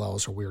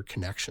parallels or weird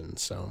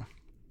connections. So,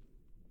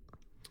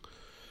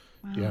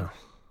 wow. Yeah,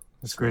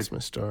 that's my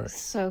story.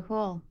 So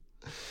cool.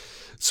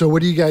 So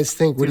what do you guys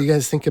think? What do you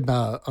guys think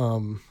about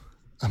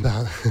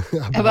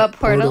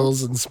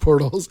portals and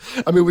portals?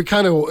 I mean, we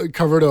kind of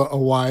covered a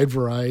wide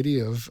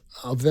variety of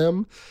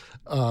them.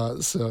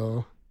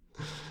 So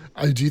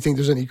do you think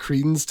there's any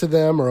credence to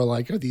them, or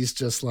like, are these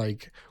just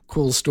like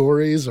cool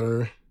stories,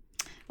 or?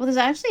 Well, there's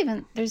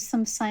actually there's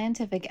some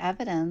scientific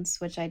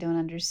evidence, which I don't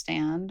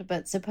understand,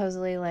 but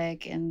supposedly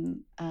like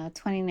in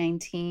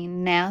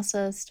 2019,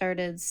 NASA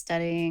started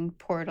studying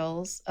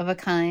portals of a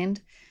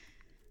kind,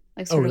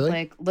 like sort of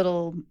like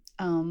little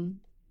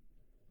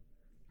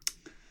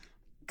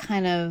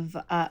kind of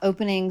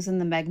openings in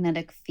the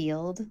magnetic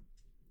field.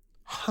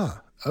 Huh.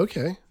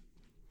 Okay.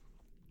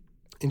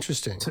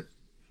 Interesting.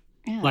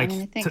 Yeah, like, I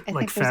mean, I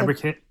think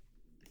fabricate.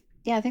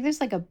 I think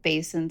there's like a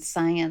base in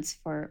science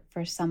for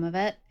some of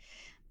it.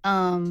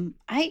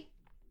 I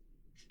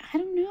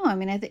don't know. I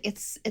mean, I think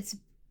it's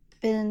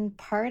been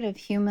part of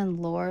human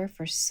lore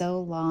for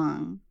so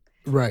long.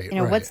 Right.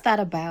 What's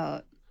that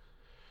about?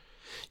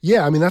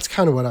 Yeah, I mean, that's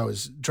kind of what I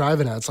was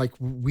driving at. It's like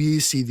we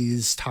see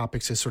these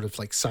topics as sort of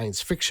like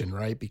science fiction,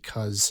 right?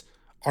 Because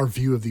our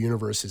view of the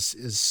universe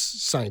is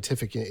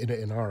scientific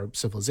in our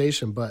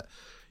civilization. But,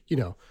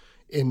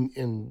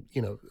 in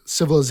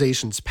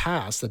civilizations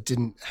past that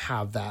didn't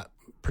have that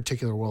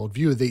particular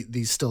worldview,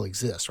 these still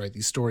exist, right?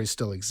 These stories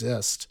still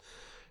exist.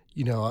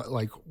 They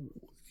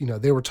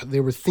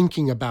were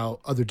thinking about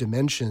other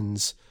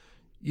dimensions,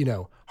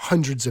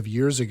 hundreds of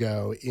years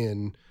ago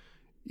in,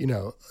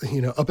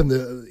 up in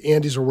the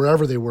Andes or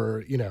wherever they were,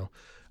 and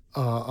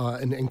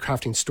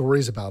crafting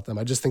stories about them.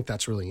 I just think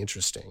that's really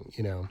interesting,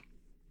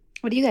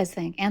 What do you guys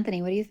think?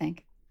 Anthony, what do you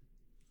think?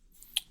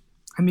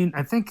 I mean,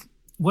 I think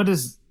what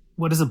is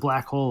a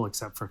black hole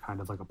except for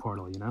kind of like a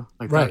portal,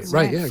 Like right,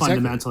 yeah,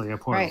 fundamentally exactly. A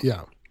portal. Right.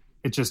 Yeah.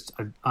 It's just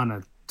on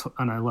a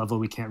level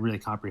we can't really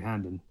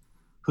comprehend. And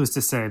who's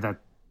to say that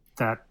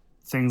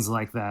things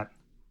like that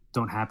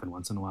don't happen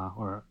once in a while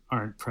or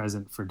aren't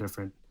present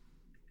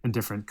in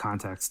different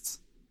contexts,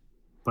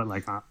 but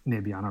like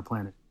maybe on our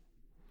planet.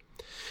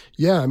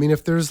 Yeah. I mean,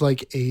 if there's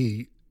like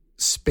a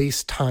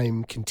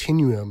space-time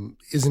continuum,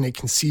 isn't it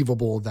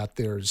conceivable that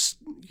there's,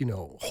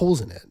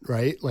 holes in it,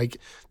 right? Like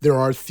there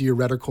are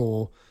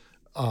theoretical,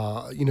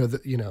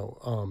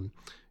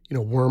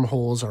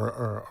 wormholes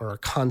are a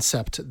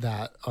concept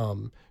that,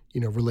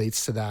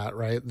 relates to that,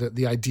 right?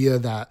 The idea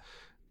that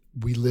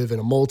we live in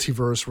a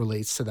multiverse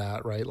relates to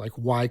that, right? Like,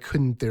 why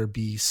couldn't there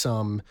be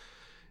some,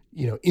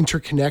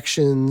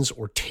 interconnections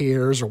or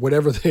tears or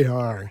whatever they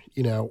are,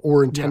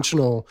 or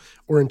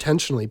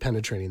intentionally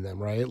penetrating them,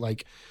 right?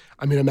 Like,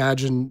 I mean,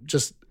 imagine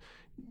just,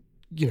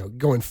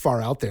 going far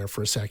out there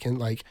for a second,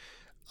 like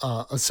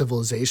a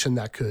civilization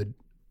that could,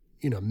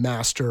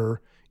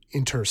 master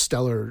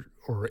interstellar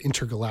or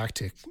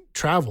intergalactic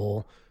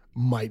travel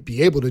might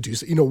be able to do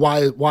so.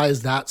 Why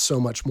is that so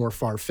much more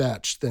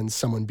far-fetched than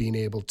someone being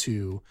able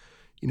to,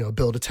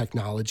 build a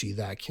technology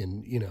that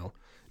can,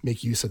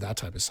 make use of that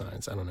type of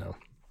science? I don't know.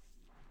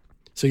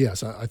 So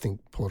yes, I think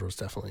portals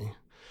definitely.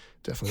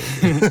 The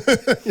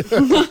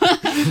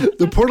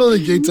portal of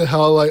the gate to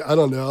hell, like, I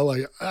don't know,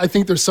 like, I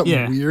think there's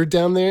something weird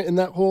down there in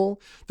that hole.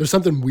 There's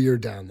something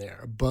weird down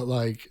there, but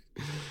like,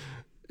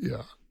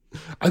 yeah.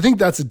 I think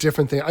that's a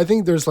different thing. I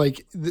think there's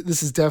like,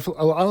 this is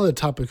definitely, a lot of the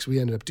topics we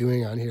ended up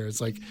doing on here,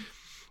 it's like,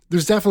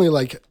 there's definitely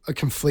like a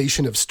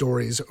conflation of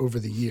stories over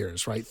the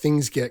years, right?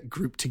 Things get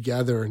grouped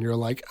together and you're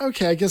like,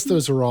 okay, I guess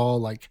those are all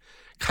like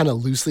kind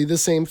of loosely the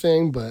same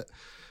thing, but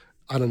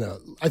I don't know.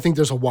 I think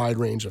there's a wide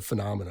range of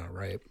phenomena,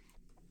 right?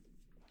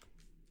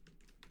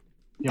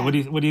 Yeah. What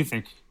do you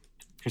think,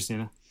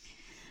 Christina?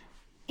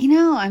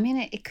 I mean,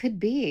 it could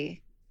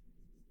be.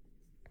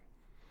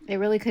 It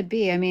really could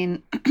be. I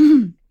mean,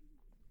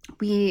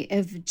 we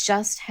have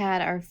just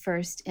had our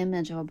first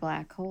image of a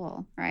black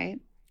hole, right?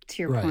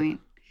 To your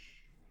point.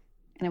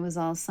 And it was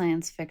all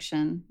science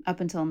fiction up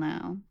until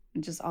now,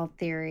 just all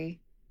theory.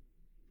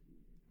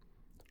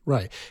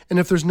 Right. And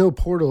if there's no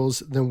portals,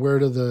 then where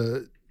do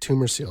the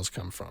tumor seals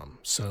come from?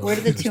 So where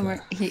do the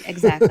tumor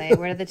exactly?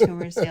 Where do the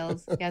tumor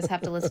seals? You guys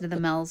have to listen to the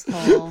Mel's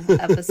Hole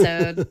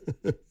episode.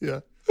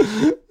 Yeah.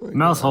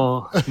 Mel's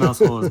Hole is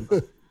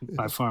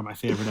by far my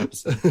favorite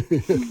episode.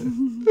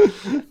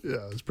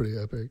 Yeah, it's pretty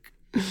epic.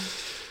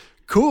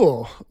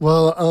 Cool.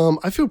 Well,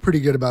 I feel pretty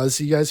good about this.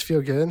 You guys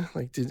feel good?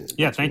 Like,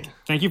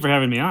 thank you for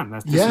having me on.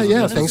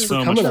 Thanks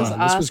for coming on. Awesome.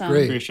 This was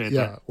great. Appreciate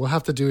that. We'll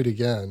have to do it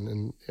again.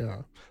 And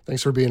yeah,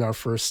 thanks for being our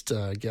first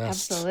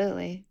guest.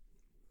 Absolutely.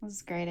 That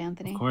was great,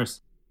 Anthony. Of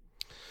course.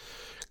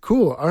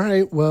 Cool. All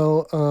right.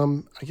 Well,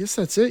 I guess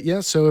that's it. Yeah.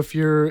 So if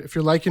you're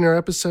liking our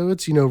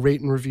episodes, rate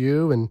and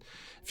review, and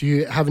if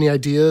you have any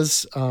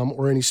ideas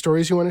or any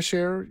stories you want to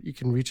share, you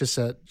can reach us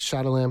at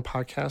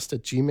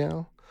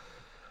shadowlandpodcast@gmail.com.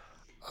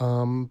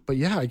 But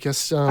yeah, I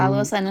guess follow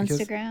us on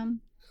Instagram.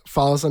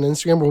 Follow us on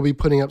Instagram. We'll be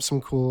putting up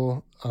some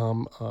cool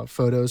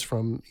photos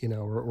from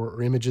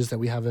or images that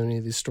we have in any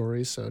of these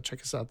stories. So check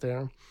us out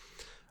there.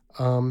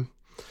 Cool.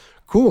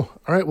 All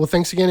right. Well,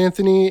 thanks again,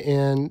 Anthony,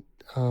 and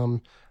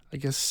I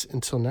guess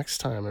until next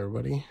time,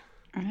 everybody.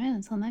 All right.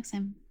 Until next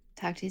time.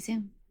 Talk to you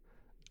soon.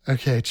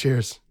 Okay.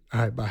 Cheers.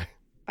 All right. Bye.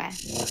 Bye.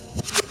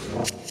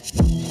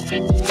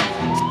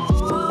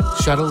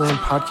 Shadowland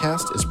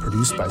Podcast is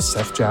produced by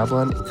Seth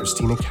Jablon and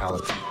Christina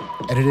Calloway.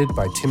 Edited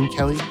by Tim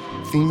Kelly.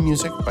 Theme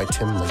music by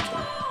Tim Lincoln.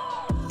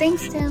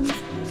 Thanks, Tim.